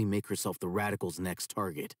easily make herself the radicals' next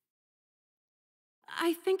target.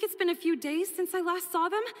 I think it's been a few days since I last saw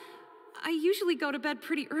them. I usually go to bed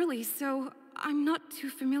pretty early, so I'm not too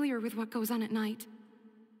familiar with what goes on at night.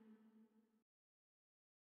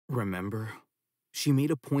 Remember? She made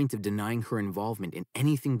a point of denying her involvement in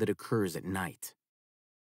anything that occurs at night.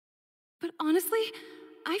 But honestly,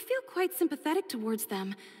 I feel quite sympathetic towards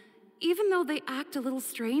them. Even though they act a little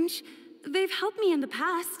strange, they've helped me in the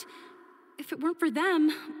past. If it weren't for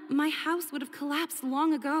them, my house would have collapsed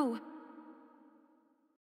long ago.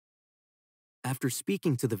 After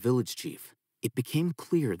speaking to the village chief, it became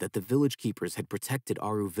clear that the village keepers had protected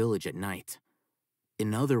Aru village at night.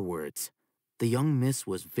 In other words, the young miss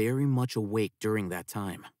was very much awake during that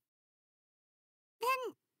time.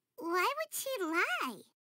 Then why would she lie?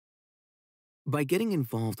 By getting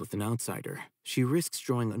involved with an outsider, she risks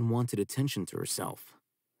drawing unwanted attention to herself.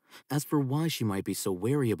 As for why she might be so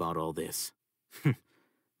wary about all this,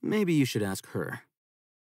 maybe you should ask her.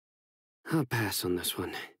 I'll pass on this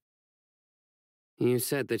one. You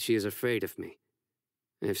said that she is afraid of me.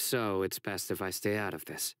 If so, it's best if I stay out of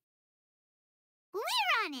this. We're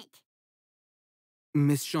on it!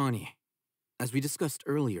 Miss Shawnee, as we discussed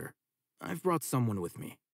earlier, I've brought someone with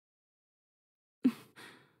me.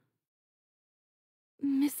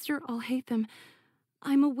 Mr. Alhaitham,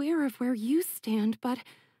 I'm aware of where you stand, but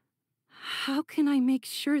how can I make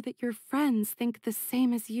sure that your friends think the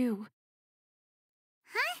same as you?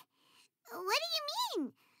 Huh? What do you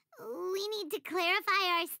mean? We need to clarify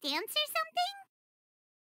our stance or something?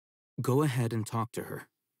 Go ahead and talk to her.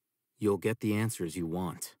 You'll get the answers you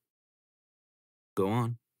want. Go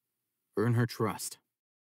on. Earn her trust.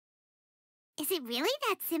 Is it really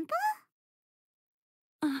that simple?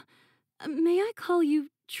 May I call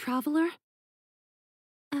you Traveler?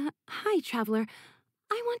 Hi, Traveler.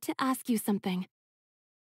 I want to ask you something.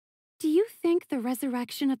 Do you think the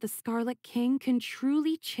resurrection of the Scarlet King can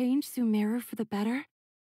truly change Sumeru for the better?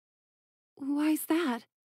 Why's that?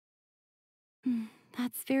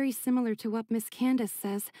 That's very similar to what Miss Candace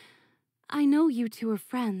says. I know you two are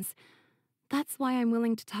friends. That's why I'm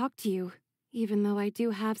willing to talk to you, even though I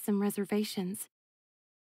do have some reservations.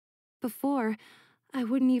 Before, I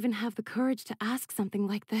wouldn't even have the courage to ask something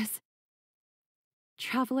like this.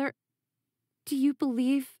 Traveler, do you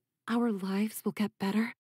believe our lives will get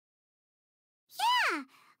better? Yeah,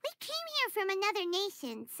 we came here from another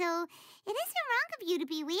nation, so it isn't wrong of you to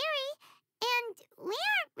be weary. And we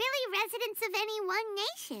aren't really residents of any one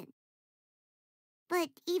nation. But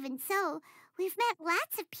even so, we've met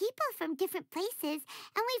lots of people from different places,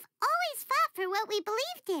 and we've always fought for what we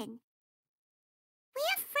believed in. We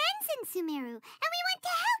have friends in Sumeru, and we want to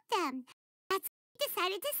help them. That's why we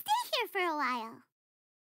decided to stay here for a while.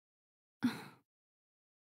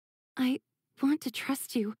 I want to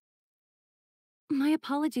trust you. My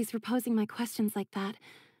apologies for posing my questions like that.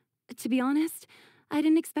 To be honest, I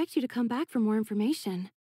didn't expect you to come back for more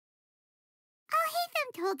information.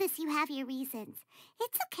 Alhaitham told us you have your reasons.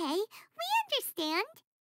 It's okay. We understand.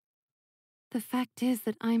 The fact is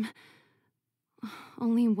that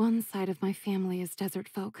only one side of my family is desert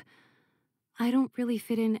folk. I don't really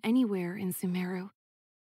fit in anywhere in Sumeru.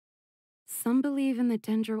 Some believe in the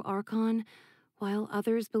Dendro Archon, while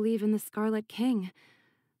others believe in the Scarlet King.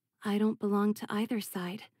 I don't belong to either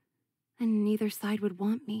side, and neither side would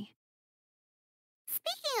want me.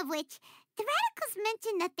 Speaking of which, the radicals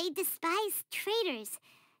mentioned that they despise traitors.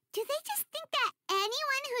 Do they just think that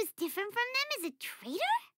anyone who's different from them is a traitor?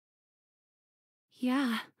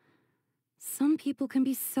 Yeah. Some people can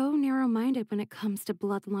be so narrow-minded when it comes to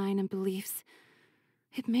bloodline and beliefs.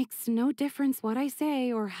 It makes no difference what I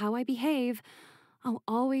say or how I behave. I'll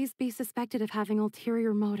always be suspected of having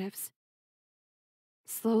ulterior motives.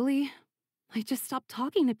 Slowly, I just stopped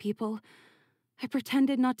talking to people. I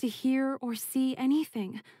pretended not to hear or see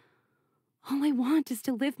anything. All I want is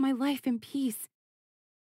to live my life in peace.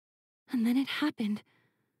 And then it happened.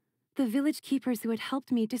 The village keepers who had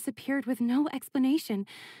helped me disappeared with no explanation,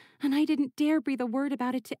 and I didn't dare breathe a word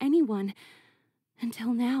about it to anyone.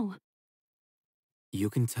 Until now. You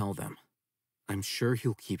can tell them. I'm sure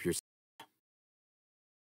he'll keep your...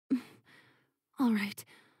 All right.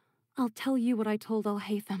 I'll tell you what I told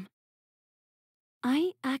Alhaitham.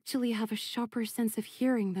 I actually have a sharper sense of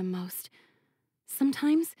hearing than most.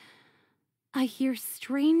 Sometimes, I hear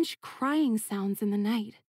strange crying sounds in the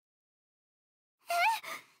night.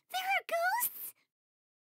 There are ghosts?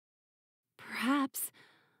 Perhaps.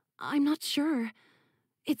 I'm not sure.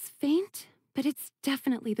 It's faint, but it's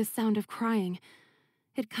definitely the sound of crying.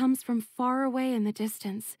 It comes from far away in the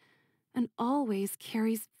distance, and always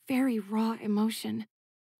carries very raw emotion.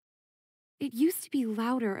 It used to be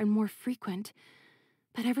louder and more frequent,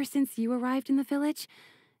 but ever since you arrived in the village,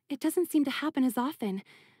 it doesn't seem to happen as often,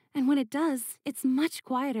 and when it does, it's much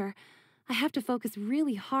quieter. I have to focus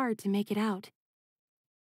really hard to make it out.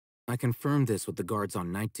 I confirmed this with the guards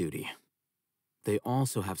on night duty. They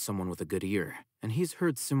also have someone with a good ear, and he's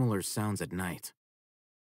heard similar sounds at night.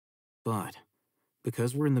 But,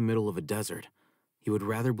 because we're in the middle of a desert, he would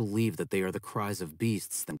rather believe that they are the cries of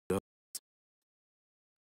beasts than ghosts.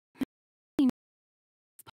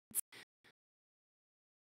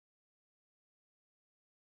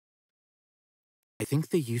 I think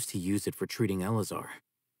they used to use it for treating Elazar,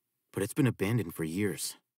 but it's been abandoned for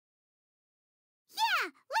years.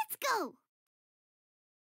 Yeah, let's go!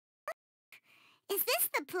 Is this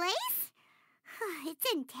the place? It's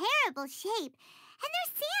in terrible shape, and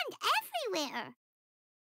there's sand everywhere.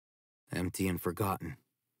 Empty and forgotten.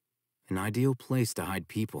 An ideal place to hide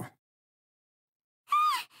people.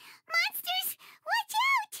 Monsters! Watch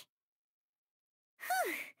out!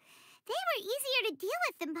 Whew. They were easier to deal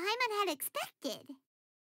with than Paimon had expected.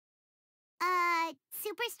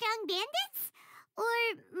 Super strong bandits? Or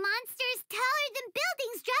monsters taller than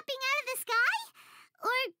buildings dropping out of the sky?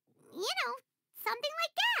 Or, something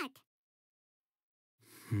like that.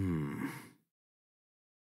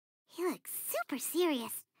 He looks super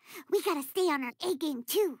serious. We gotta stay on our A game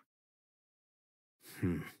too.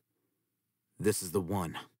 This is the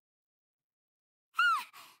one.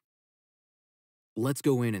 Let's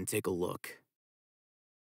go in and take a look.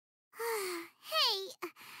 Hey,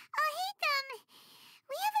 Alhaitham,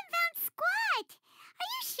 we haven't found squat. Are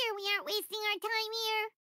you sure we aren't wasting our time here?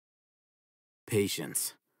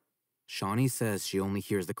 Patience. Shawnee says she only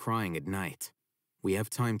hears the crying at night. We have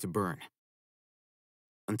time to burn.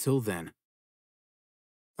 Until then,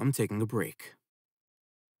 I'm taking a break.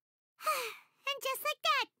 And just like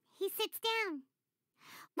that, he sits down.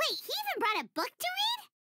 Wait, he even brought a book to read?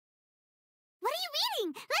 What are you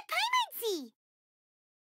reading? Let Paimon see!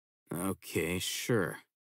 Okay, sure.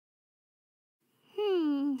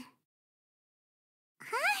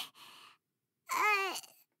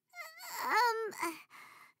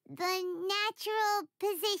 the natural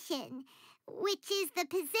position, which is the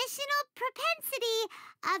positional propensity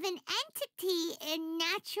of an entity in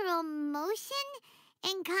natural motion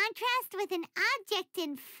in contrast with an object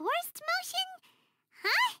in forced motion?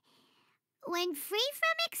 Huh? When free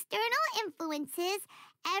from external influences,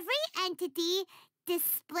 every entity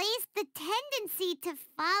displays the tendency to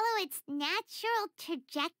follow its natural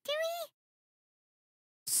trajectory?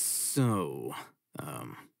 So,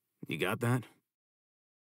 you got that?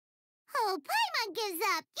 Oh, Paimon gives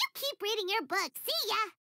up. You keep reading your book. See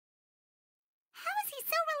ya. How is he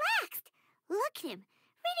so relaxed? Look at him,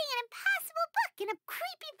 reading an impossible book in a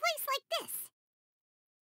creepy place like this.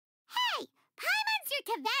 Hey, Paimon's your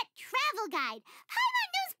Tibet travel guide. Paimon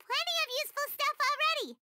knows plenty of useful stuff already.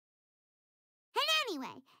 And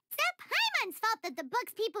anyway, it's not Paimon's fault that the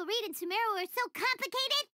books people read in Sumeru are so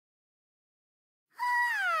complicated.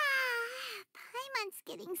 Paimon's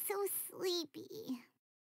getting so sleepy.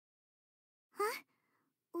 Huh?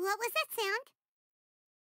 What was that sound?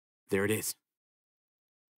 There it is.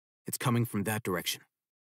 It's coming from that direction.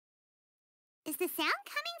 Is the sound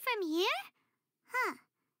coming from here? Huh.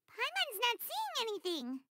 Paimon's not seeing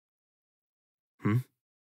anything.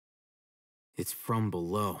 It's from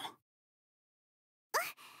below.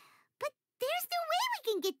 But there's no way we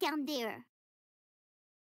can get down there.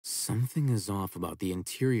 Something is off about the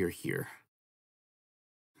interior here.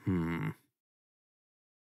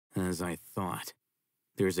 As I thought,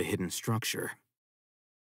 there's a hidden structure.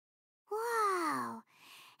 Wow.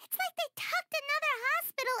 It's like they tucked another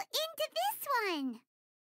hospital into this one.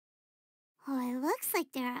 Oh, it looks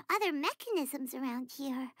like there are other mechanisms around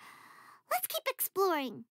here. Let's keep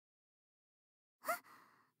exploring. Huh?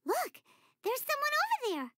 Look, there's someone over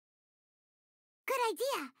there. Good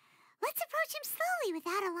idea. Let's approach him slowly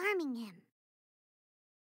without alarming him.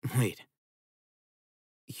 Wait.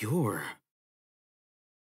 You're...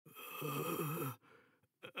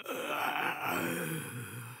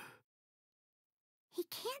 He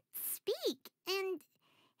can't speak, and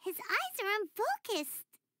his eyes are unfocused.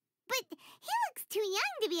 But he looks too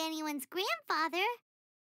young to be anyone's grandfather.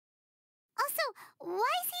 Also,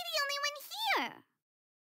 why is he the only one here?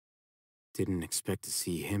 Didn't expect to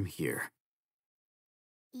see him here.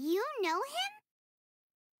 You know him?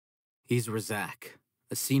 He's Razak,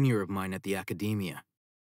 a senior of mine at the academia.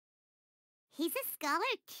 He's a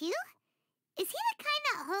scholar too? Is he the kind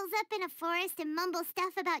that holes up in a forest and mumbles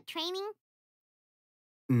stuff about training?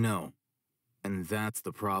 No, and that's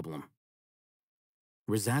the problem.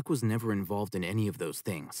 Razak was never involved in any of those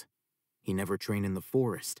things. He never trained in the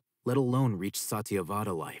forest, let alone reach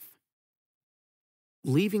Satyavada life.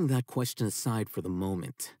 Leaving that question aside for the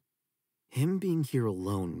moment, him being here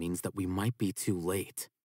alone means that we might be too late.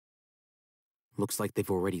 Looks like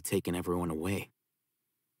they've already taken everyone away.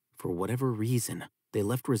 For whatever reason, they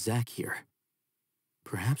left Razak here.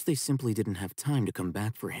 Perhaps they simply didn't have time to come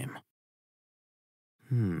back for him.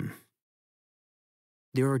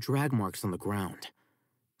 There are drag marks on the ground.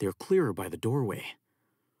 They're clearer by the doorway.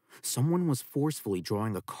 Someone was forcefully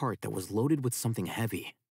drawing a cart that was loaded with something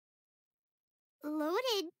heavy.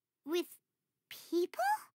 Loaded with people?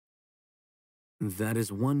 That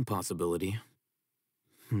is one possibility.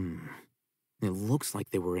 It looks like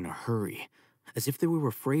they were in a hurry, as if they were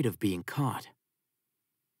afraid of being caught.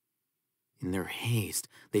 In their haste,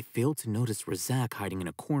 they failed to notice Razak hiding in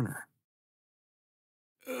a corner.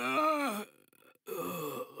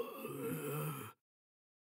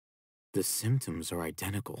 The symptoms are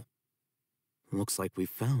identical. Looks like we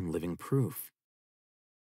found living proof.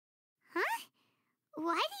 Huh?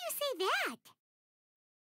 Why do you say that?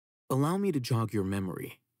 Allow me to jog your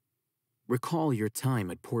memory. Recall your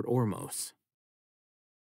time at Port Ormos.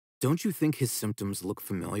 Don't you think his symptoms look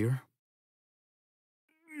familiar?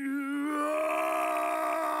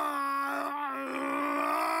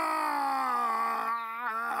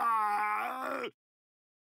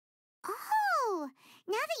 Oh,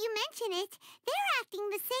 now that you mention it, they're acting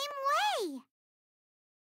the same way.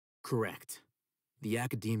 Correct. The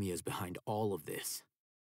academia is behind all of this.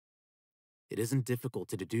 It isn't difficult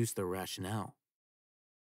to deduce their rationale.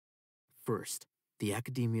 First, the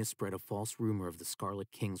academia spread a false rumor of the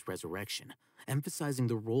Scarlet King's resurrection, emphasizing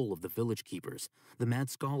the role of the village keepers, the mad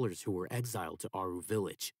scholars who were exiled to Aru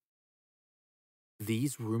village.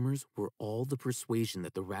 These rumors were all the persuasion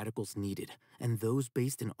that the radicals needed, and those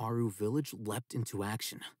based in Aru village leapt into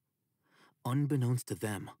action. Unbeknownst to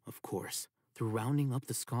them, of course, through rounding up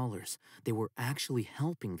the scholars, they were actually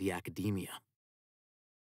helping the academia.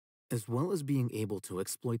 As well as being able to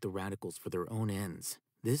exploit the radicals for their own ends,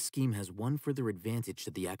 this scheme has one further advantage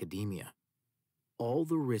to the academia. All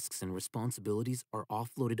the risks and responsibilities are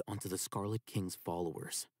offloaded onto the Scarlet King's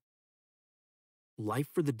followers, Life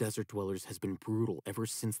for the desert dwellers has been brutal ever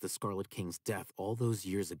since the Scarlet King's death all those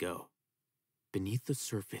years ago. Beneath the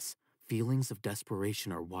surface, feelings of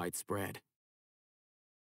desperation are widespread.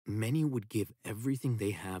 Many would give everything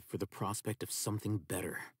they have for the prospect of something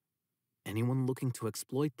better. Anyone looking to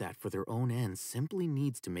exploit that for their own ends simply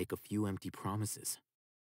needs to make a few empty promises.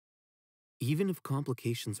 Even if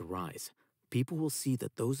complications arise, people will see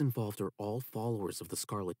that those involved are all followers of the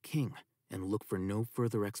Scarlet King and look for no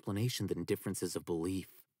further explanation than differences of belief.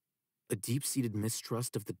 A deep-seated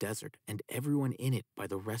mistrust of the desert and everyone in it by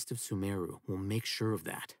the rest of Sumeru will make sure of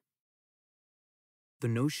that. The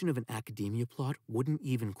notion of an academia plot wouldn't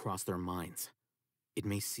even cross their minds. It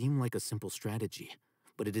may seem like a simple strategy,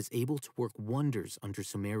 but it is able to work wonders under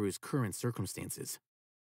Sumeru's current circumstances.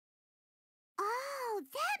 Oh,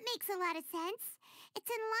 that makes a lot of sense. It's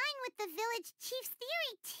in line with the village chief's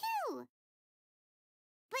theory, too.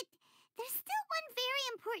 But there's still one very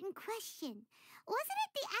important question. Wasn't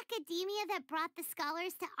it the academia that brought the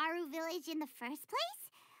scholars to Aru village in the first place?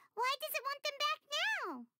 Why does it want them back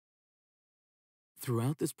now?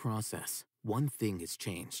 Throughout this process, one thing has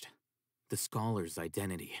changed: the scholars'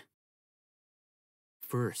 identity.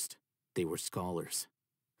 First, they were scholars.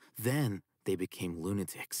 Then, they became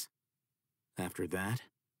lunatics. After that,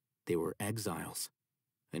 they were exiles.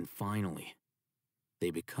 And finally,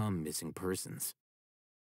 they become missing persons.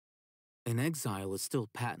 An exile is still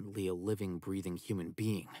patently a living, breathing human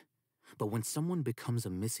being. But when someone becomes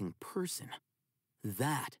a missing person,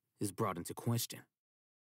 that is brought into question.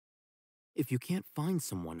 If you can't find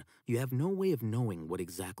someone, you have no way of knowing what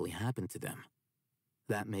exactly happened to them.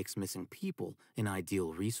 That makes missing people an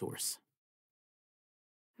ideal resource.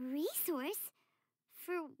 Resource?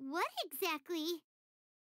 For what exactly?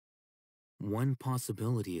 One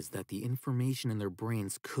possibility is that the information in their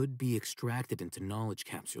brains could be extracted into knowledge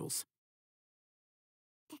capsules.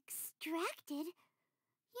 Extracted?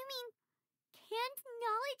 You mean canned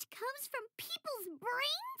knowledge comes from people's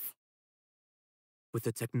brains? With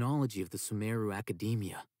the technology of the Sumeru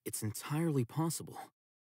Academia, it's entirely possible.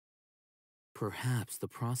 Perhaps the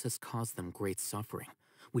process caused them great suffering,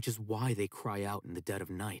 which is why they cry out in the dead of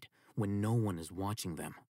night when no one is watching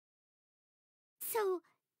them. So,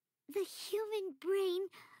 the human brain...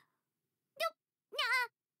 Nope, nah,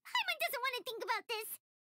 Paimon doesn't want to think about this.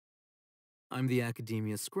 I'm the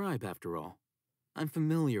Academia scribe, after all. I'm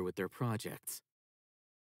familiar with their projects.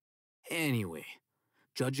 Anyway,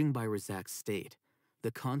 judging by Razak's state,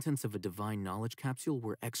 the contents of a divine knowledge capsule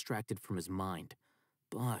were extracted from his mind,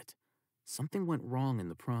 but something went wrong in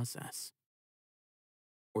the process.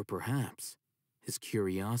 Or perhaps his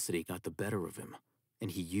curiosity got the better of him, and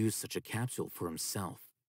he used such a capsule for himself.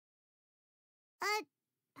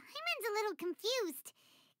 Paimon's a little confused.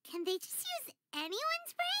 Can they just use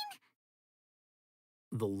anyone's brain?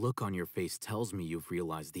 The look on your face tells me you've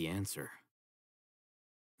realized the answer.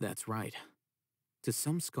 That's right. To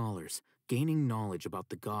some scholars, gaining knowledge about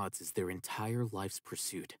the gods is their entire life's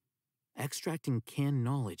pursuit. Extracting canned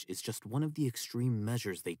knowledge is just one of the extreme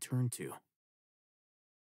measures they turn to.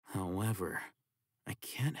 However, I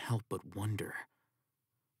can't help but wonder,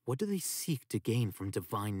 what do they seek to gain from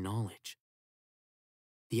divine knowledge?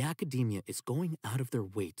 The Academia is going out of their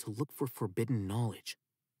way to look for forbidden knowledge,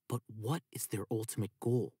 but what is their ultimate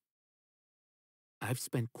goal? I've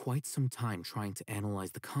spent quite some time trying to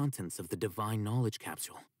analyze the contents of the divine knowledge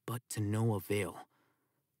capsule, but to no avail.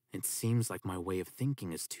 It seems like my way of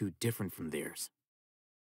thinking is too different from theirs.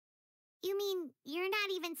 You mean you're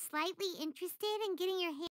not even slightly interested in getting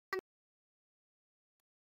your hands on...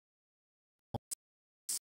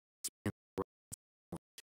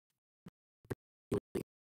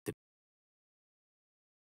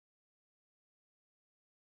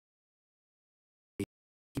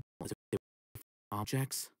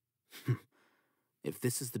 Objects? If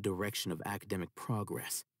this is the direction of academic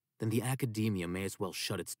progress, then the Academia may as well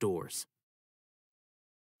shut its doors.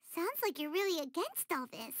 Sounds like you're really against all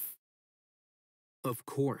this. Of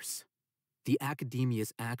course. The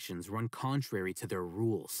Academia's actions run contrary to their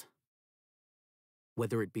rules.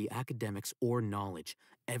 Whether it be academics or knowledge,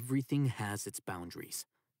 everything has its boundaries.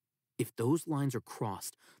 If those lines are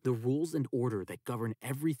crossed, the rules and order that govern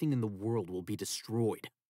everything in the world will be destroyed.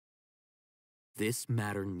 This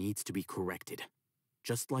matter needs to be corrected,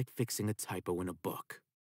 just like fixing a typo in a book.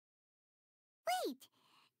 Wait,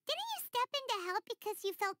 didn't you step in to help because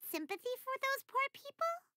you felt sympathy for those poor people?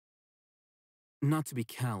 Not to be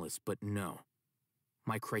callous, but no.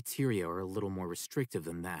 My criteria are a little more restrictive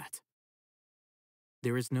than that.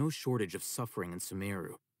 There is no shortage of suffering in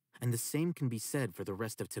Sumeru, and the same can be said for the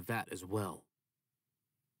rest of Teyvat as well.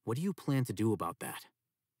 What do you plan to do about that?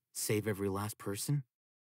 Save every last person?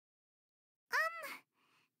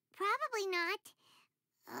 Probably not.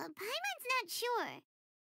 Paimon's not sure.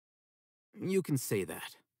 You can say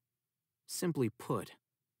that. Simply put,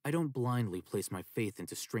 I don't blindly place my faith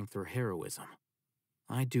into strength or heroism.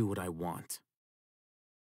 I do what I want.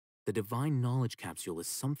 The Divine Knowledge Capsule is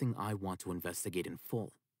something I want to investigate in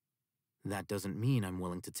full. That doesn't mean I'm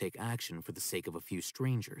willing to take action for the sake of a few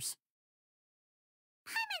strangers.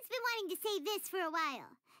 Paimon's been wanting to say this for a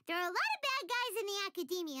while. There are a lot of bad guys in the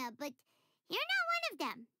academia, but you're not one of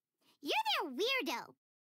them. You're their weirdo.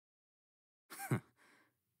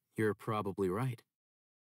 You're probably right.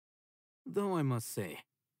 Though I must say,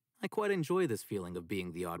 I quite enjoy this feeling of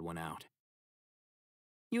being the odd one out.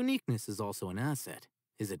 Uniqueness is also an asset,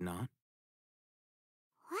 is it not?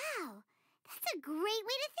 Wow, that's a great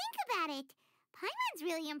way to think about it. Paimon's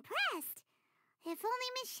really impressed. If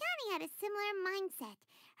only Miss Shani had a similar mindset,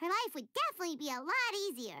 her life would definitely be a lot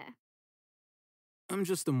easier. I'm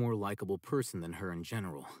just a more likable person than her in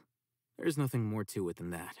general. There's nothing more to it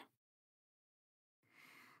than that.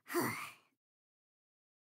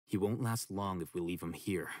 He won't last long if we leave him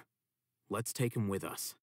here. Let's take him with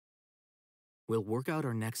us. We'll work out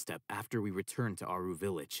our next step after we return to Aru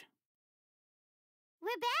Village.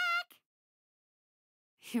 We're back!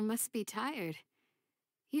 You must be tired.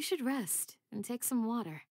 You should rest and take some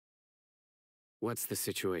water. What's the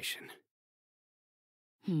situation?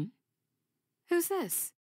 Who's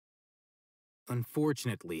this?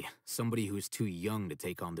 Unfortunately, somebody who's too young to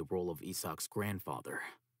take on the role of Isak's grandfather.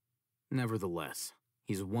 Nevertheless,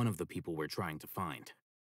 he's one of the people we're trying to find.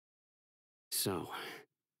 So,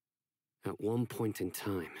 at one point in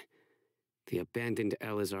time, the abandoned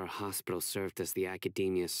Elazar Hospital served as the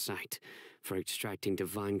Academia's site for extracting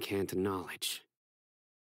divine cant knowledge.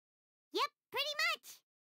 Yep, pretty much.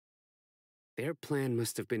 Their plan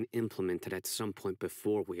must have been implemented at some point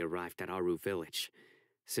before we arrived at Aru Village,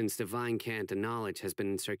 since divine cant knowledge has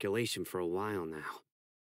been in circulation for a while now.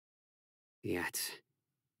 Yet,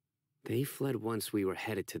 they fled once we were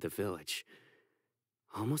headed to the village,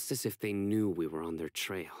 almost as if they knew we were on their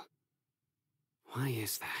trail. Why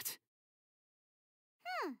is that?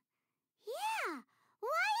 Yeah,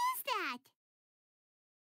 why is that?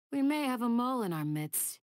 We may have a mole in our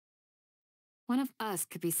midst. One of us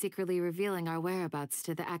could be secretly revealing our whereabouts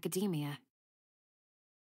to the Academia.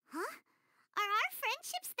 Huh? Are our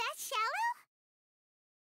friendships that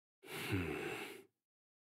shallow?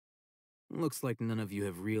 Looks like none of you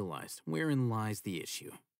have realized wherein lies the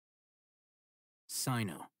issue.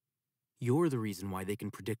 Sino, you're the reason why they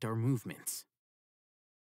can predict our movements.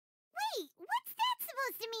 Wait, what's that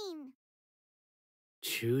supposed to mean?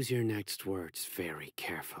 Choose your next words very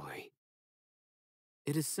carefully.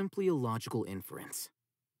 It is simply a logical inference.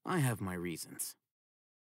 I have my reasons.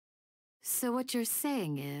 So what you're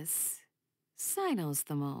saying is, Sino's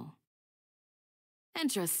the mole.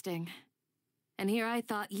 Interesting. And here I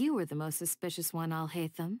thought you were the most suspicious one,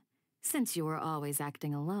 Alhaitham, since you were always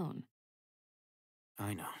acting alone.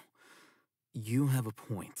 I know. You have a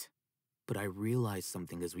point. But I realized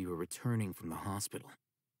something as we were returning from the hospital.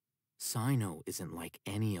 Sino isn't like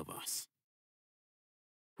any of us.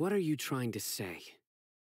 What are you trying to say?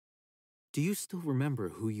 Do you still remember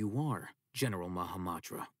who you are, General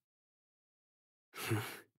Mahamatra?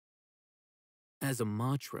 As a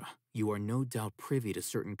Matra, you are no doubt privy to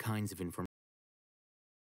certain kinds of information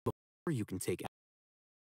before you can take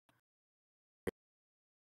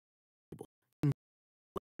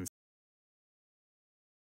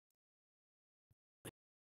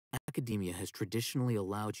Academia has traditionally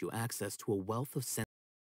allowed you access to a wealth of sense.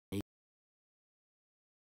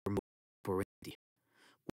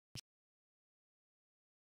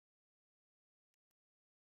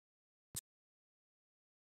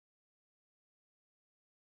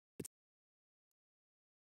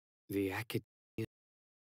 The Academia?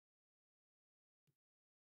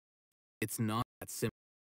 It's not that simple.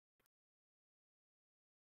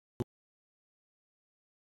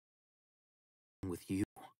 With you.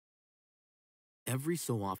 Every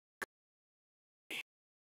so often,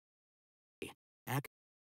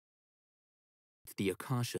 the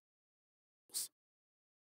Akasha.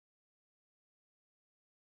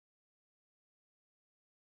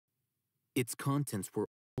 Its contents were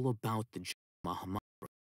all about the Mahamatra,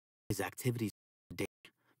 his activities today.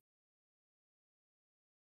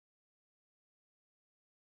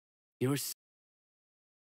 You're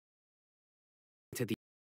to the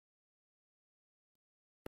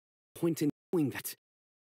point in doing that.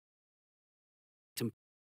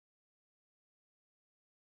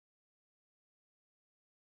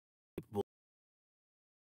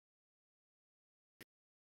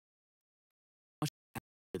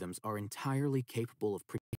 Algorithms are entirely capable of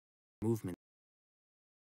predicting movement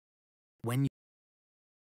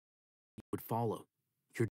would follow.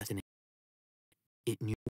 Your destination. It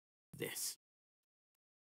knew this.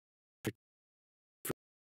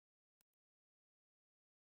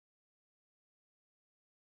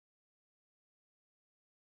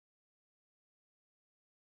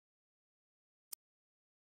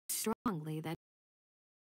 Strongly that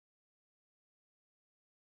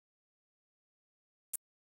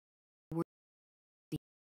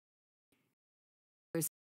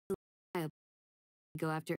go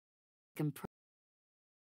after.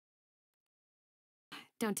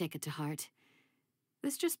 Don't take it to heart.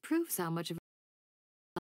 This just proves how much of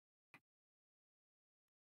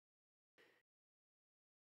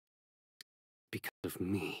Because of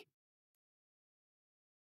me.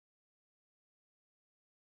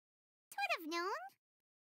 Would have known.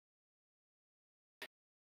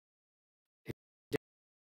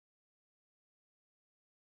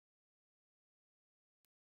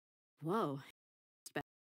 Whoa.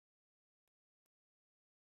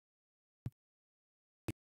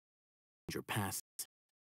 Your past.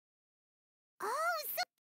 Oh, so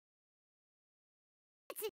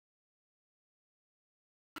it's a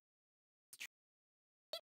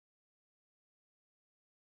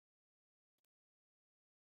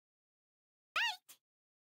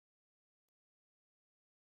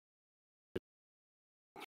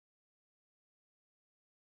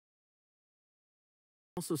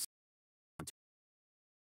Also,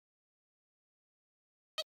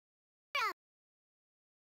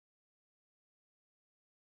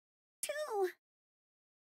 Too.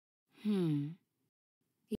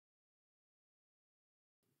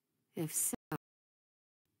 If so, I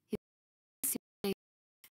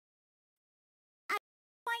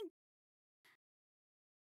find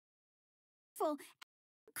full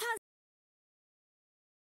cause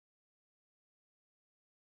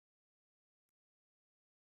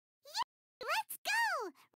let's go.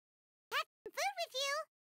 Have some food with you.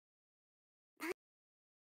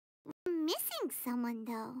 I'm missing someone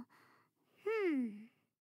though.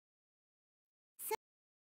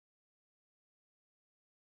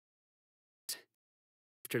 So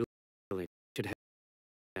After Lily should have.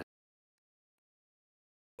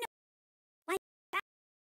 like that.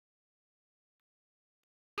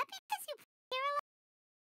 that because you here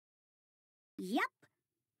Yep.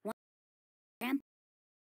 One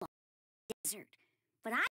grandpa desert.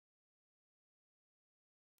 But I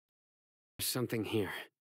There's something here.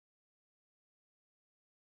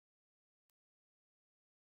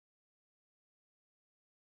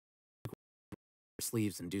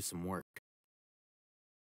 sleeves and do some work.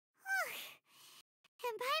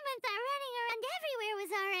 and Paimon thought running around everywhere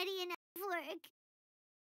was already enough work.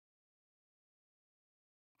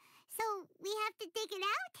 So we have to dig it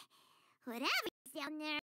out? Whatever's down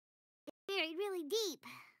there, it's buried really deep.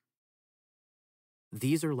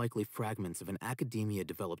 These are likely fragments of an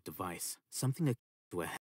academia-developed device, something akin to a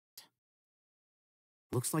helmet.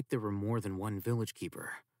 Looks like there were more than one village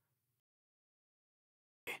keeper.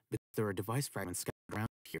 But there are device fragments scattered around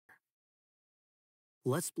here.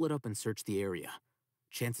 Let's split up and search the area.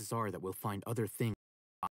 Chances are that we'll find other things.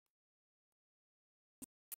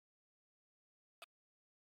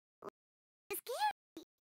 It's scary.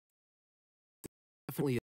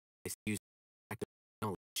 Definitely a device used to active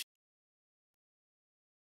knowledge.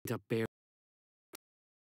 To bear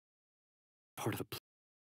part of the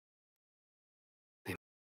They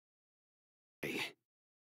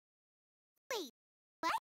Wait,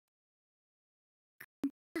 what?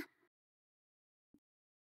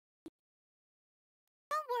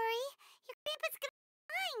 Don't worry, your grandpa's gonna be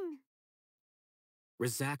fine.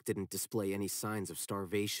 Razak didn't display any signs of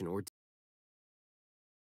starvation or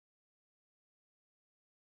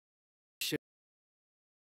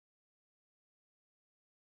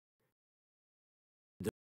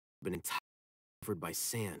been entirely covered by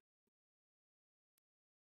sand.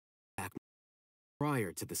 Back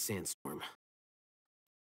prior to the sandstorm.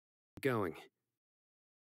 going.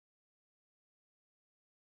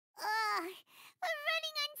 Ugh, but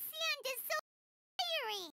running on sand is so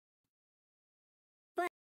tiring. but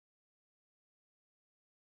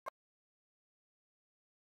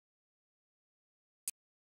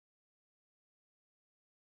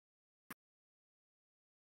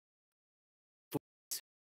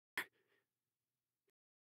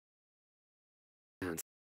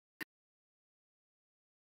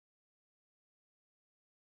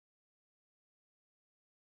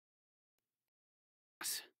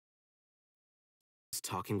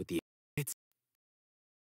Talking with the... It's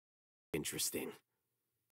interesting.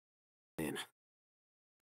 Man.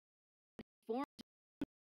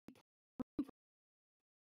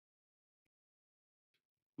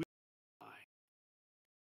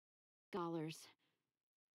 scholars.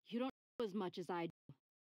 You don't know as much as I do.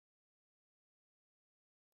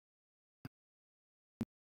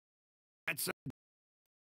 That's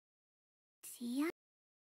See ya.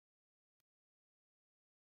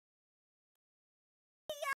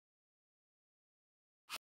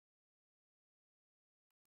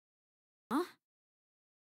 Huh?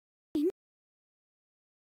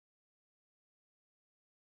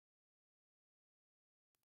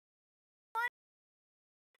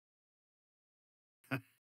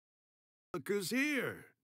 Look who's here.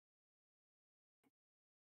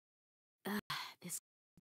 This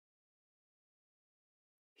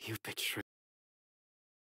You've betrayed.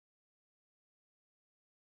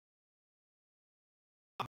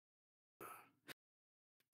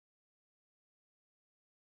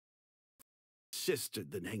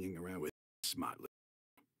 Insisted than hanging around with smart little.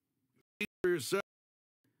 For yourself,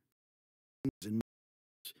 and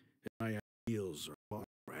my ideals are far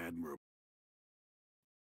more admirable.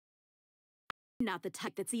 not the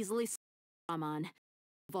type that's easily on.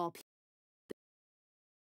 Of all people.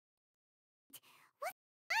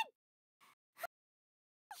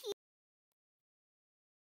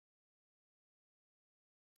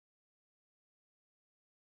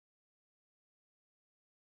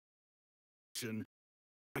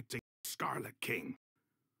 Acting Scarlet King.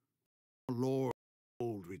 Lord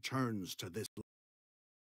old returns to this.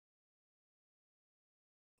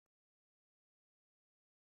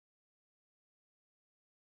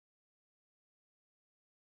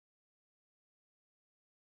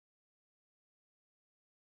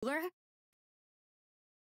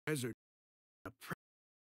 Desert.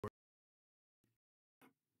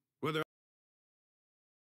 Whether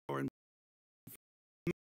or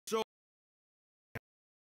so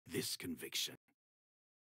this conviction.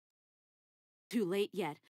 Too late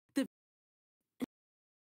yet. The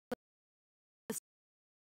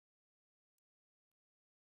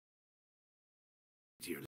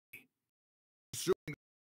Dearly.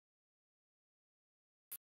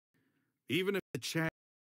 Even if the chance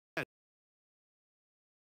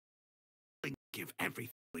give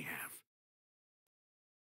everything we have.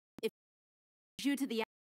 If you to the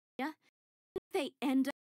idea, they end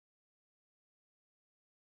up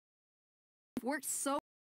worked so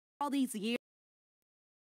all these years.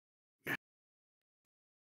 Yeah.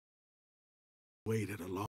 Waited a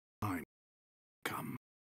long time. Come.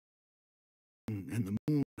 And the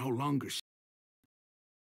moon no longer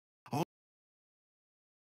all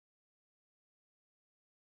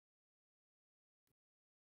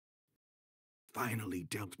finally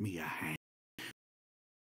dealt me a hand.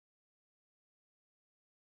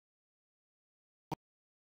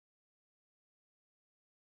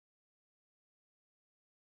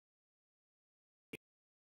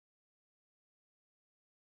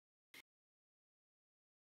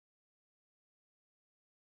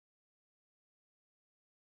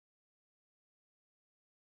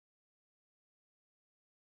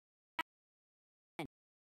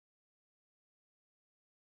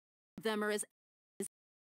 Them are as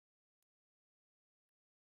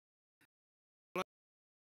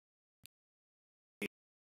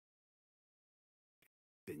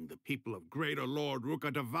The people of Greater Lord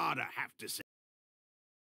Rukadavada have to say.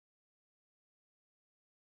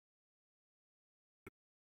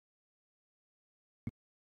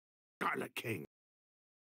 Scarlet King.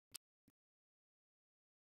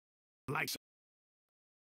 Likes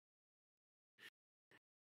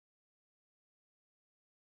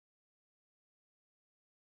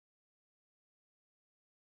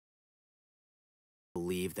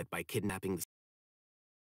believe that by kidnapping the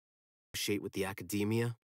associate with the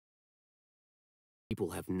academia,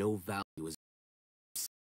 people have no value as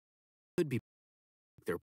could be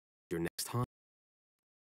their next time.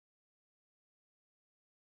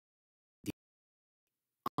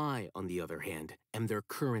 I, on the other hand, am their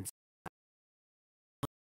current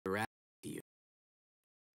to you.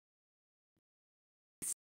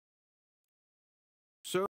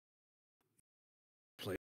 So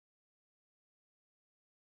play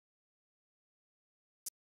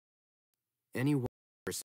anyone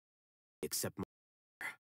except my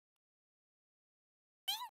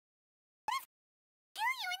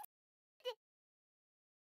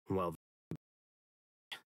well,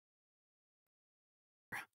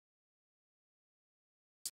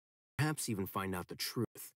 perhaps even find out the truth.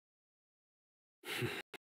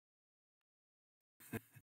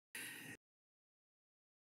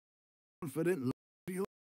 confident you.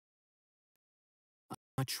 I'm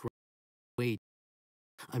not trying to wait.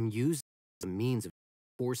 I'm using as a means of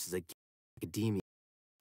forces against academia.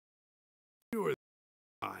 You are the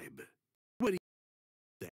vibe. What do you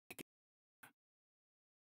think?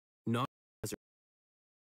 Not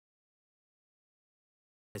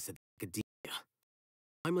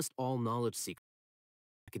Why must all knowledge seekers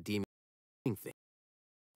academia thing?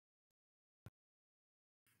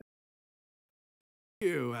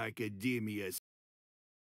 You academia.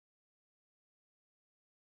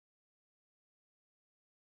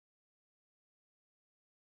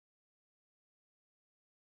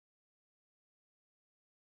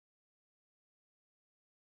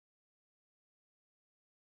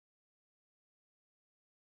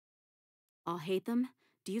 I'll hate them.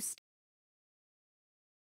 Do you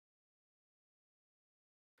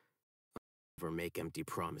Never make empty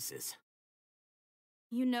promises.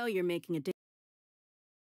 You know you're making a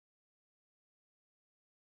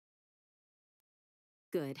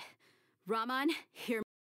Good. Raman, hear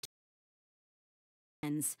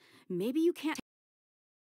me. Maybe you can't.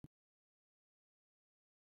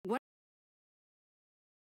 What?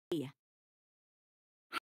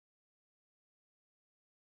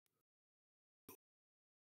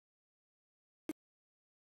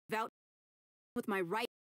 Vouch with my right.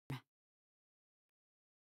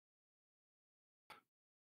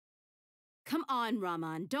 Come on,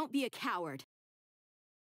 Raman. Don't be a coward.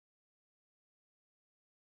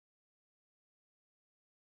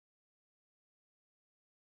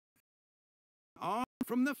 On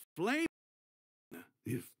from the flame.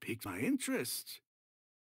 You've piqued my interest.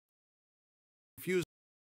 Fuse.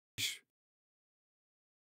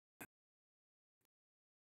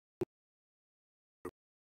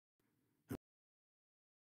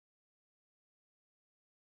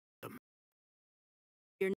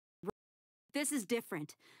 This is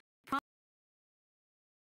different.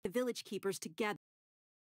 The village keepers together.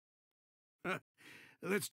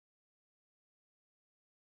 Let's.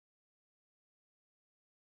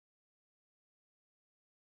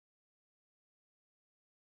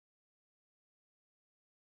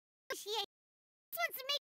 This wants to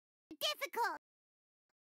make it difficult.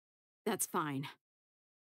 That's fine.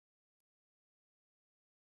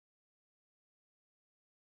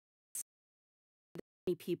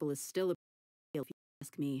 Many people is still a deal if you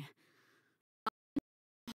ask me.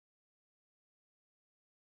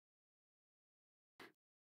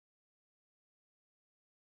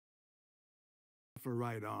 For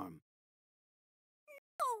right arm.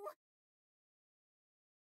 Oh!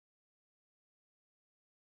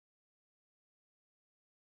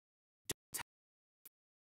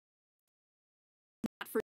 Not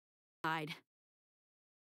for side.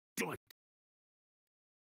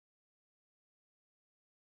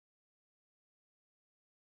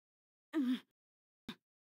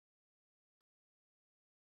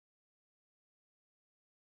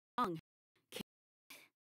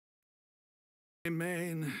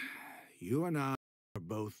 Man, you and I are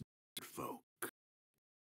both folk.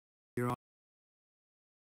 You're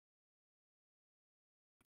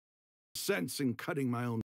sense in cutting my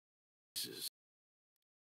own pieces.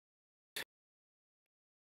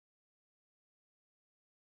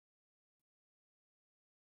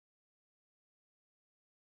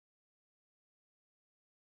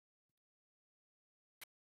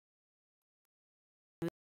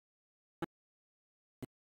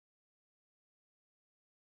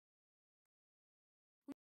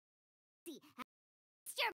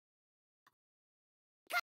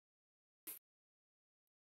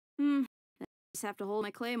 Just have to hold my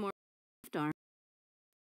claymore. Darn.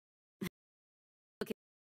 Okay.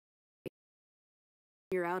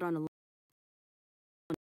 You're out on a.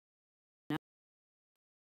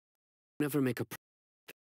 Never make a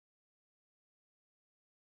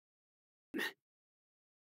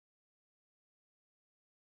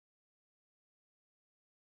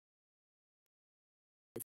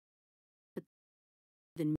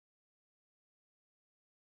Then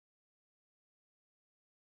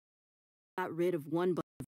got rid of one, but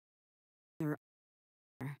they're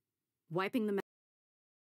wiping them out.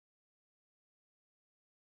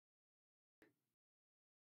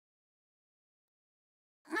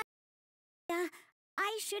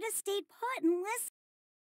 I should have stayed put and listened.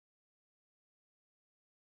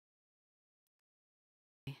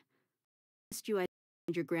 You, I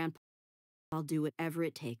and your grandpa. I'll do whatever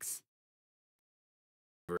it takes.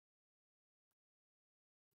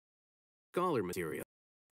 Scholar material.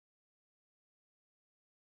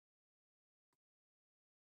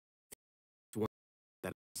 One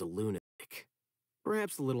that is a lunatic.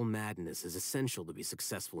 Perhaps a little madness is essential to be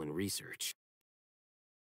successful in research.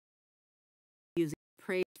 Using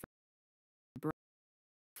praise for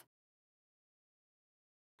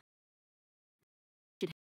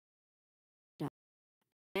should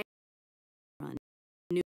run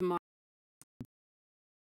new tomorrow.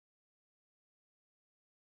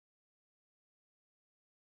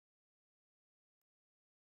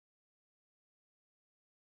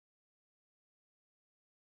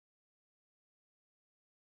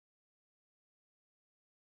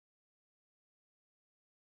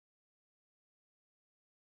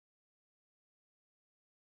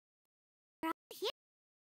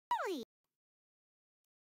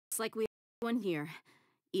 Looks like we have one here.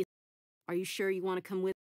 Ethan, are you sure you want to come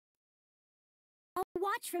with? I'll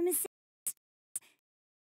watch from a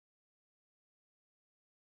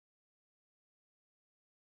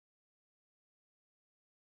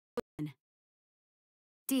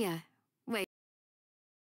Dia, wait.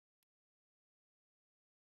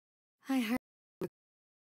 I heard.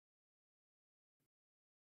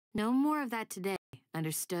 No more of that today,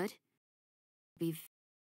 understood? Be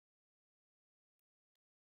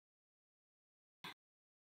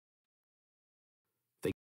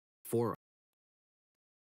They for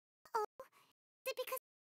Oh, is it because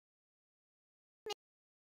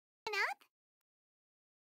up?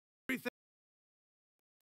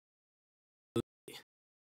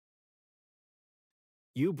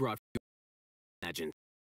 you brought imagine.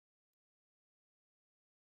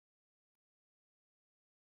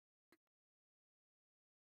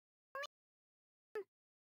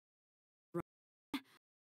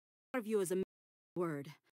 Of you is a word.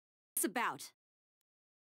 What's about?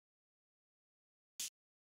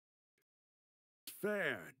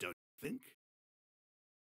 Fair, don't you think?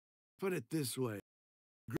 Put it this way.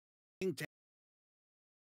 Agreeing to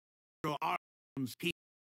grow arms would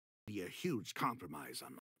be a huge compromise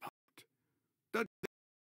on my part. Don't you think?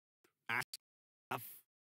 Ask enough.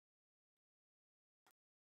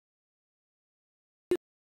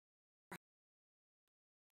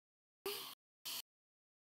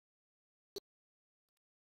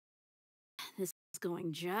 This is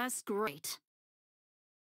going just great.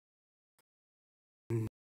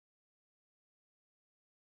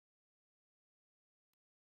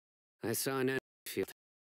 I saw an enemy field.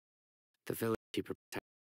 The village keeper protected.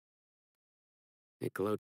 It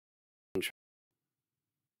glowed.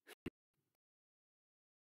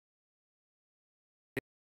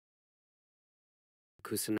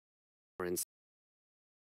 Kusanagi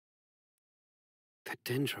the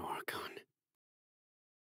Dendro-Archon.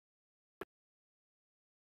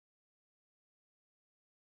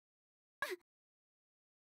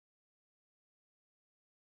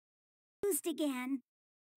 Used again.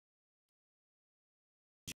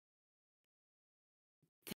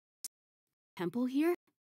 Temple here?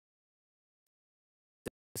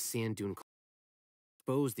 The sand dune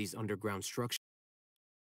expose these underground structures.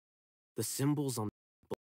 The symbols on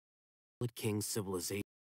the King's civilization.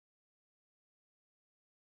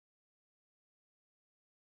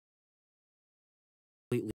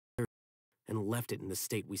 Completely and left it in the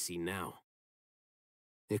state we see now.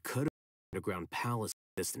 It could have been an underground palace in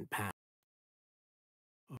the distant past.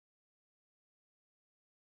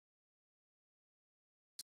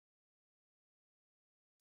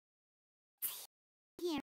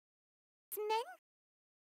 Here. Men?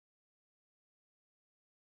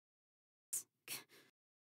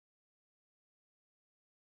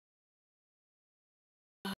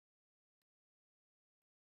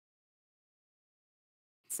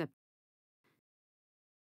 Except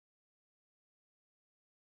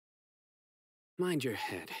Mind your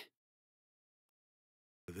head.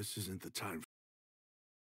 This isn't the time.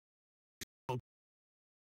 We're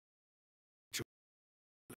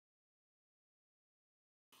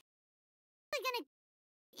gonna...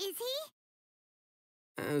 Is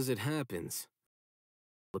he? As it happens,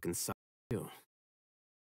 look inside you.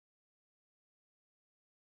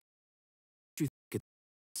 Do you think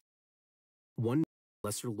it's one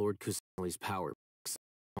Lesser Lord Kusanali's power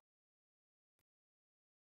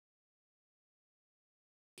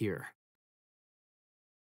here?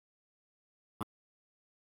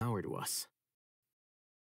 Power to us.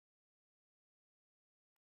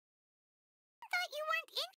 I thought you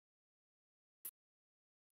weren't in...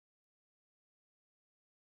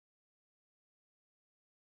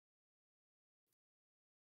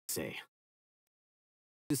 Say,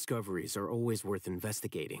 discoveries are always worth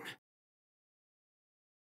investigating.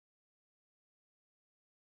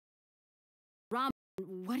 Ram,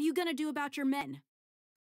 what are you gonna do about your men?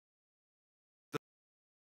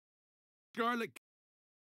 Scarlet.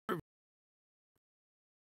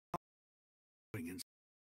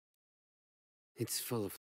 It's full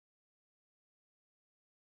of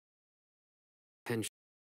tension.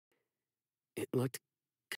 It looked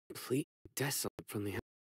completely desolate from the outside.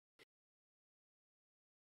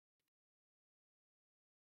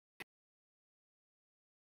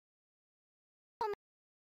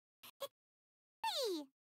 Hey!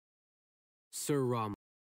 Sir Ram.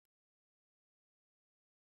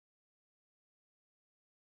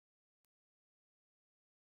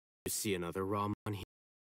 You see another Ram on here?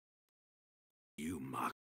 You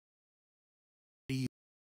mock.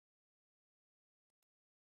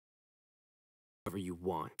 Whatever you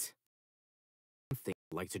want. One thing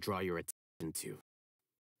I'd like to draw your attention to.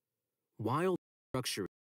 While the structure of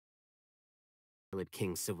the Scarlet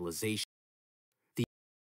King civilization, the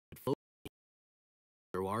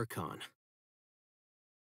Archon.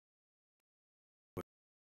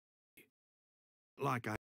 Like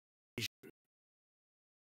I...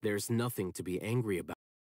 There's nothing to be angry about.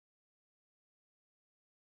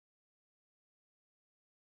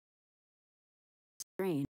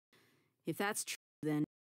 Strange. If that's true, then you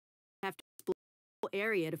have to explore the whole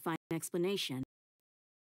area to find an explanation.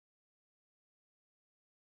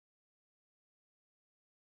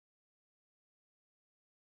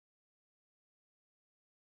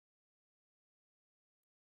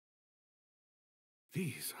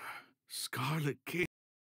 These are Scarlet King.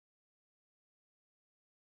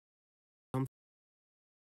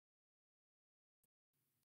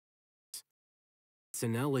 It's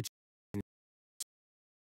an elegy.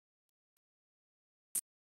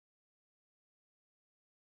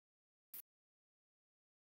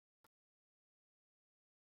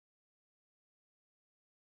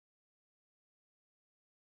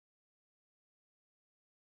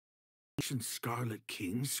 Ancient Scarlet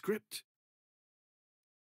King script?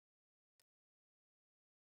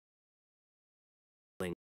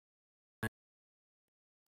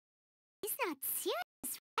 He's not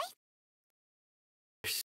serious, right?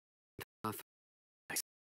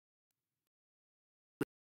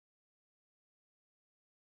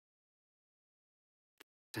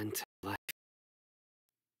 Sent life.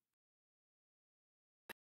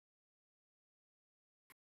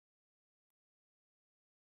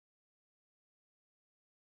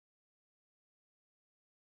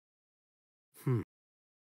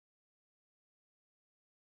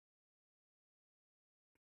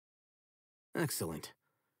 Excellent.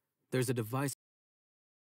 There's a device.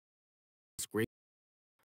 Great.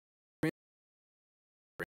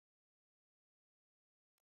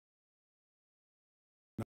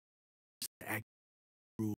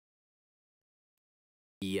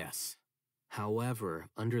 Yes. However,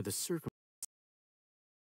 under the circumstances,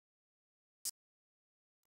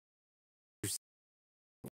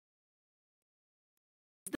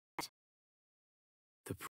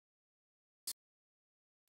 the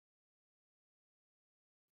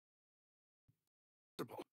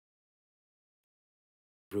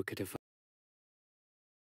Rukative.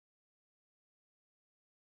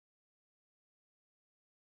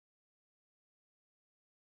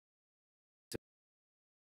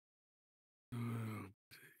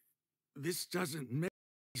 This doesn't make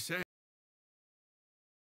sense.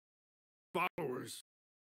 Followers.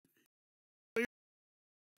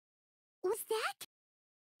 Was that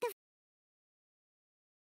the...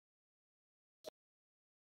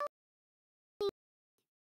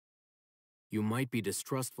 You might be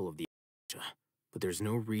distrustful of the but there's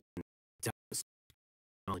no reason to doubt this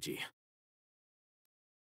technology.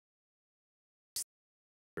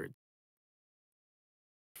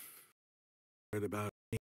 Heard about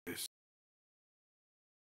this.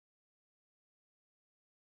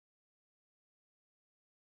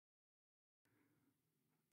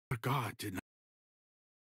 Our God did not.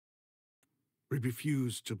 We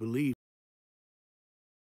refuse to believe.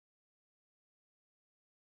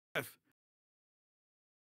 Death.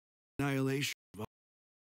 Annihilation of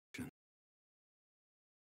action.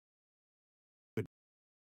 But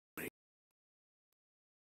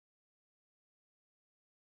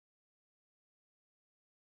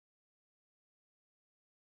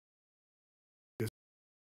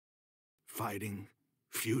fighting,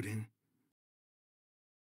 feuding,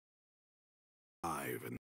 alive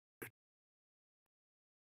and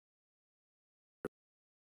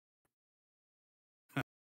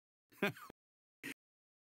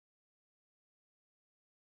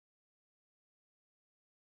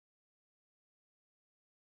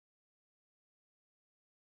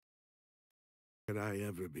could I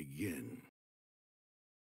ever begin?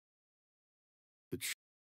 The truth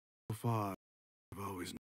so far I've always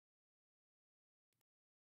known.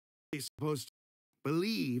 They're supposed to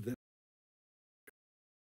believe that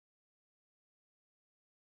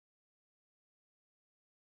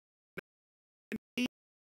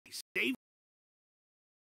stay.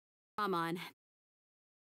 Come on.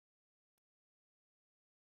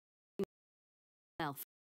 Self.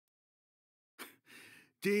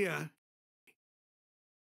 Dear,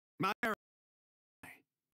 my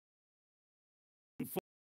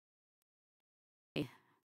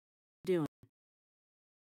Doing.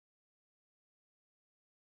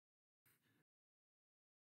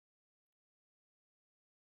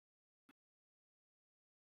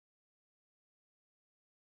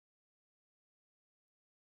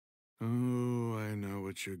 Oh, I know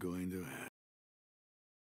what you're going to have.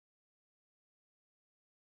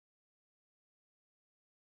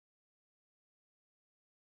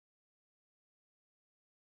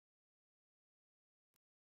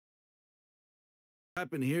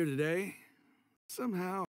 happened here today,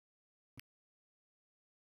 somehow.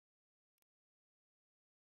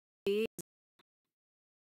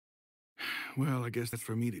 Well, I guess that's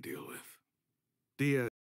for me to deal with. Dia,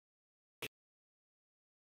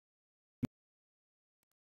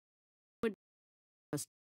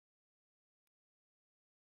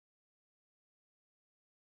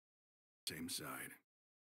 same side.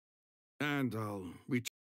 And I'll reach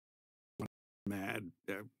mad.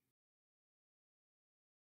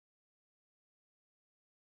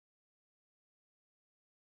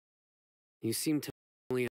 You seem to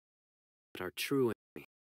only at our true enemy.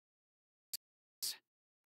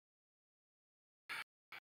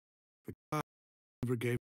 The God never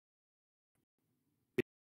gave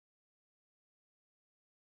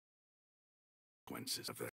consequences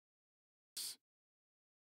of this.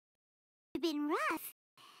 It's been rough.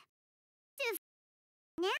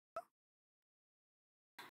 Now?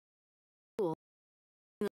 Cool.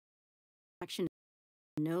 Action.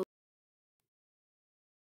 No.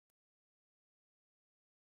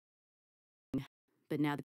 But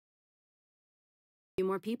now the few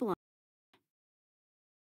more people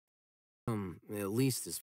on. At least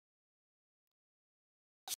as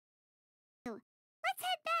Let's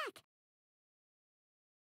head back.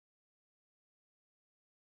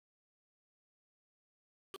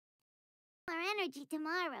 Our energy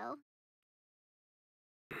tomorrow.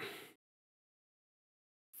 Sino,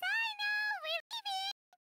 we're leaving.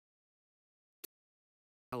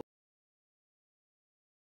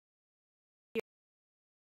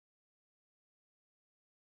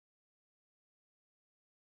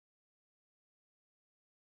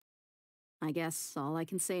 I guess all I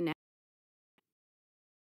can say now.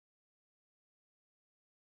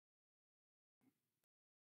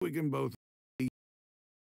 We can both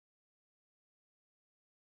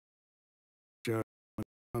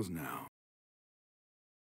now.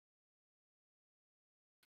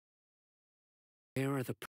 Where are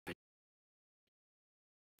the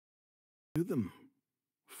Do them.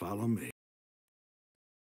 Follow me.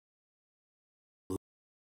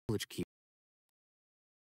 village keep.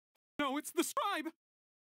 No, it's the scribe!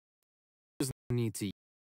 There's no need to.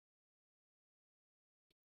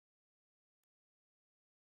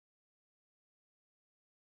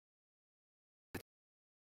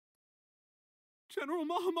 General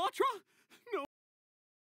Mahamatra? No.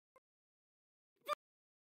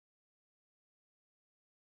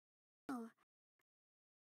 Oh.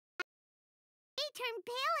 They turn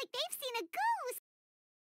pale like they've seen a ghost.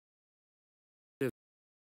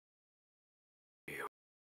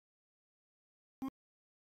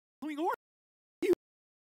 Or you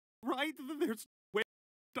right? There's way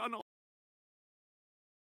done all.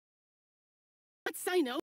 But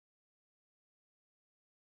Sino.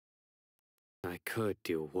 I could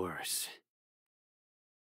do worse.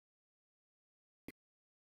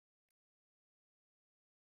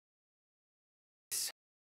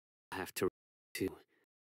 I have to.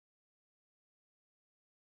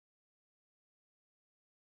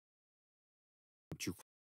 You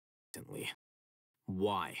constantly.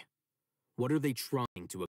 Why? What are they trying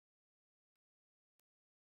to?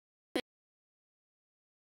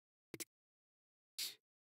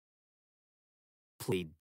 Play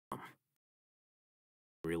dumb.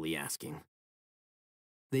 Really asking.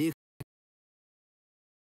 They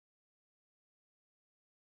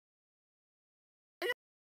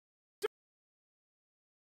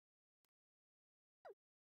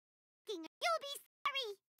You'll be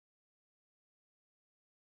sorry.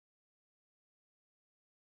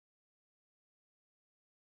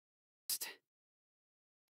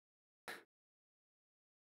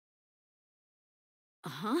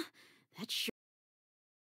 Uh-huh. That's sure.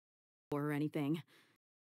 Or anything.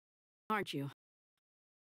 Aren't you?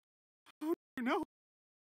 How do you know?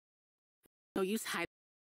 No use hiding.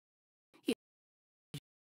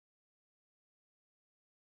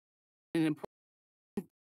 An important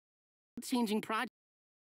changing project.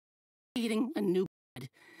 Creating a new god.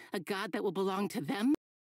 A god that will belong to them.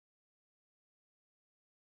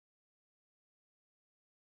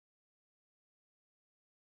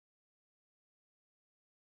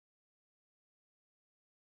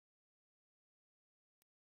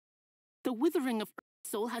 The withering of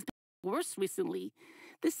Earth's soul has been worse recently.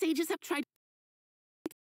 The sages have tried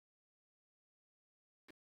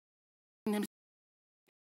them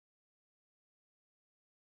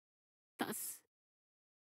thus.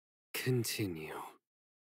 Continue.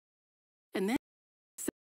 And then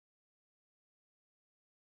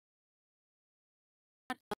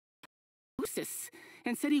Lucis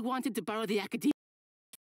and said he wanted to borrow the academia.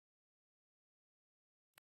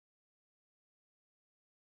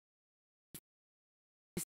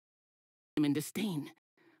 in disdain.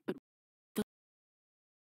 But the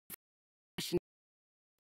fashion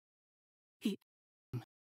he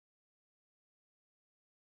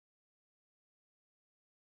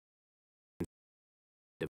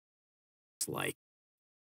like.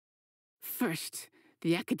 First,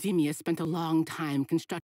 the Academia spent a long time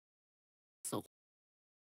constructing so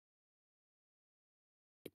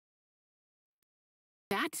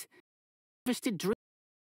that harvested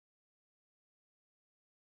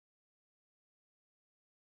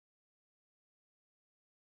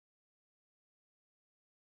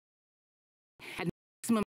at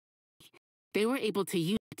maximum. They were able to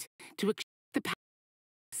use it to extract the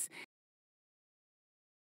powers.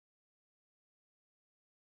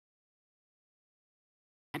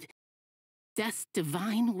 Death's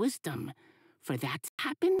divine wisdom. For that to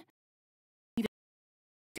happen,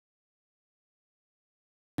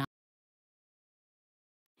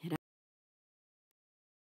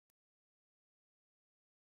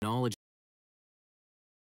 Knowledge.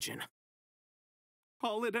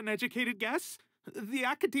 Call it an educated guess? The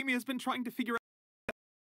Academia has been trying to figure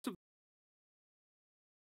out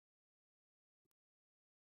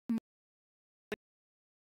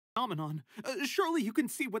phenomenon. Surely you can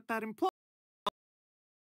see what that implies.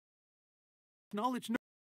 Knowledge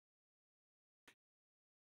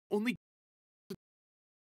only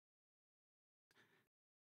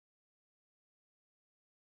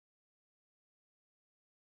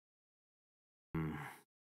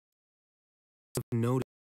Noted.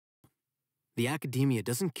 The Academia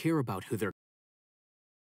doesn't care about who they're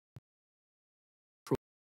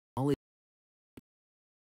knowledge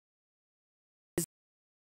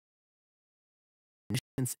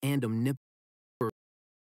and omnipotent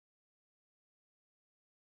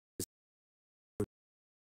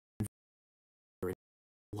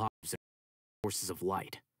lives and forces of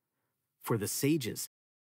light. For the sages,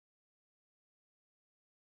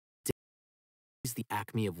 is the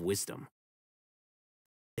acme of wisdom.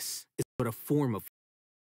 This is but a form of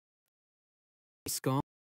scholar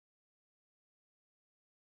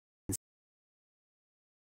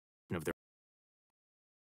of their.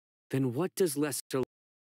 Then what does Lester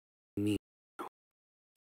mean? Is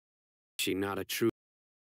she not a true?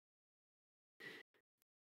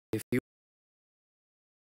 If you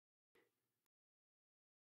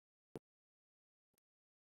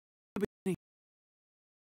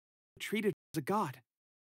treated as a god.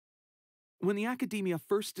 When the Academia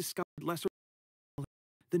first discovered lesser,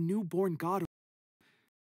 the newborn god,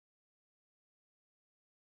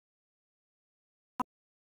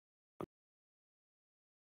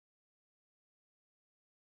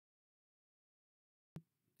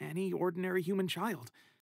 any ordinary human child.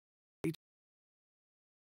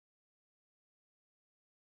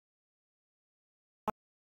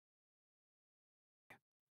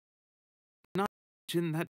 Not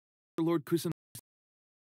mention that Lord Kusan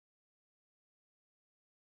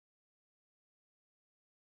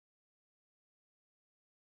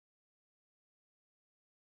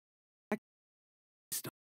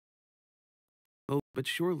but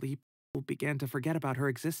surely people began to forget about her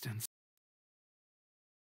existence.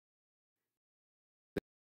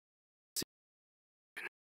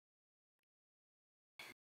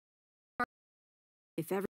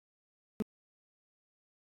 If ever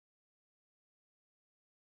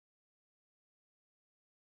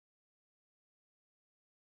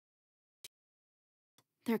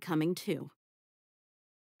they're coming too.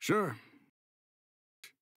 Sure.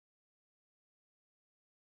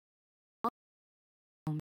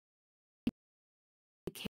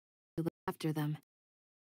 To look after them.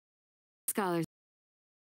 Scholars,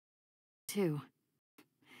 too.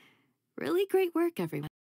 Really great work, everyone.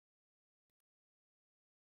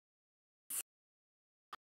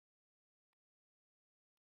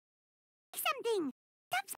 Something.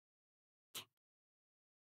 That's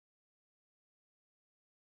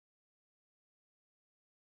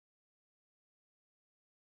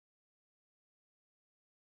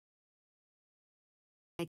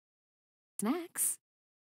Snacks?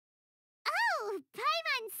 oh,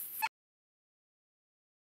 Paimon's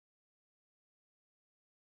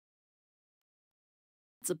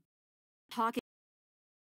It's a talking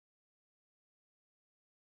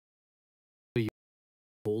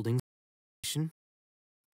Holding station?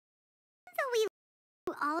 so we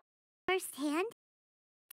do all firsthand.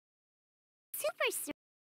 Super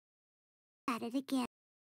at it again.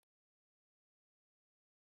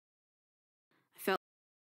 I felt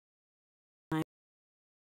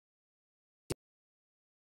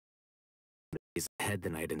Is ahead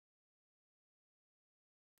than I'd.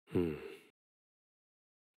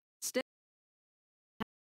 still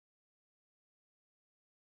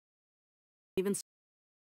even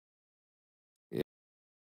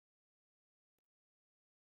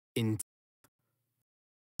In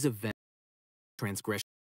these event transgression,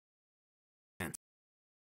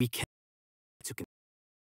 we can to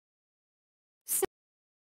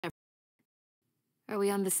Are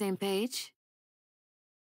we on the same page?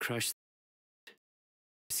 Crush.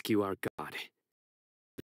 Rescue our god.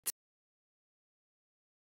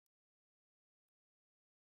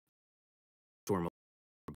 storm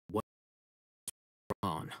what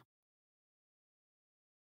on.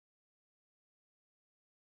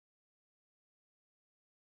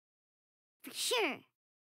 For sure.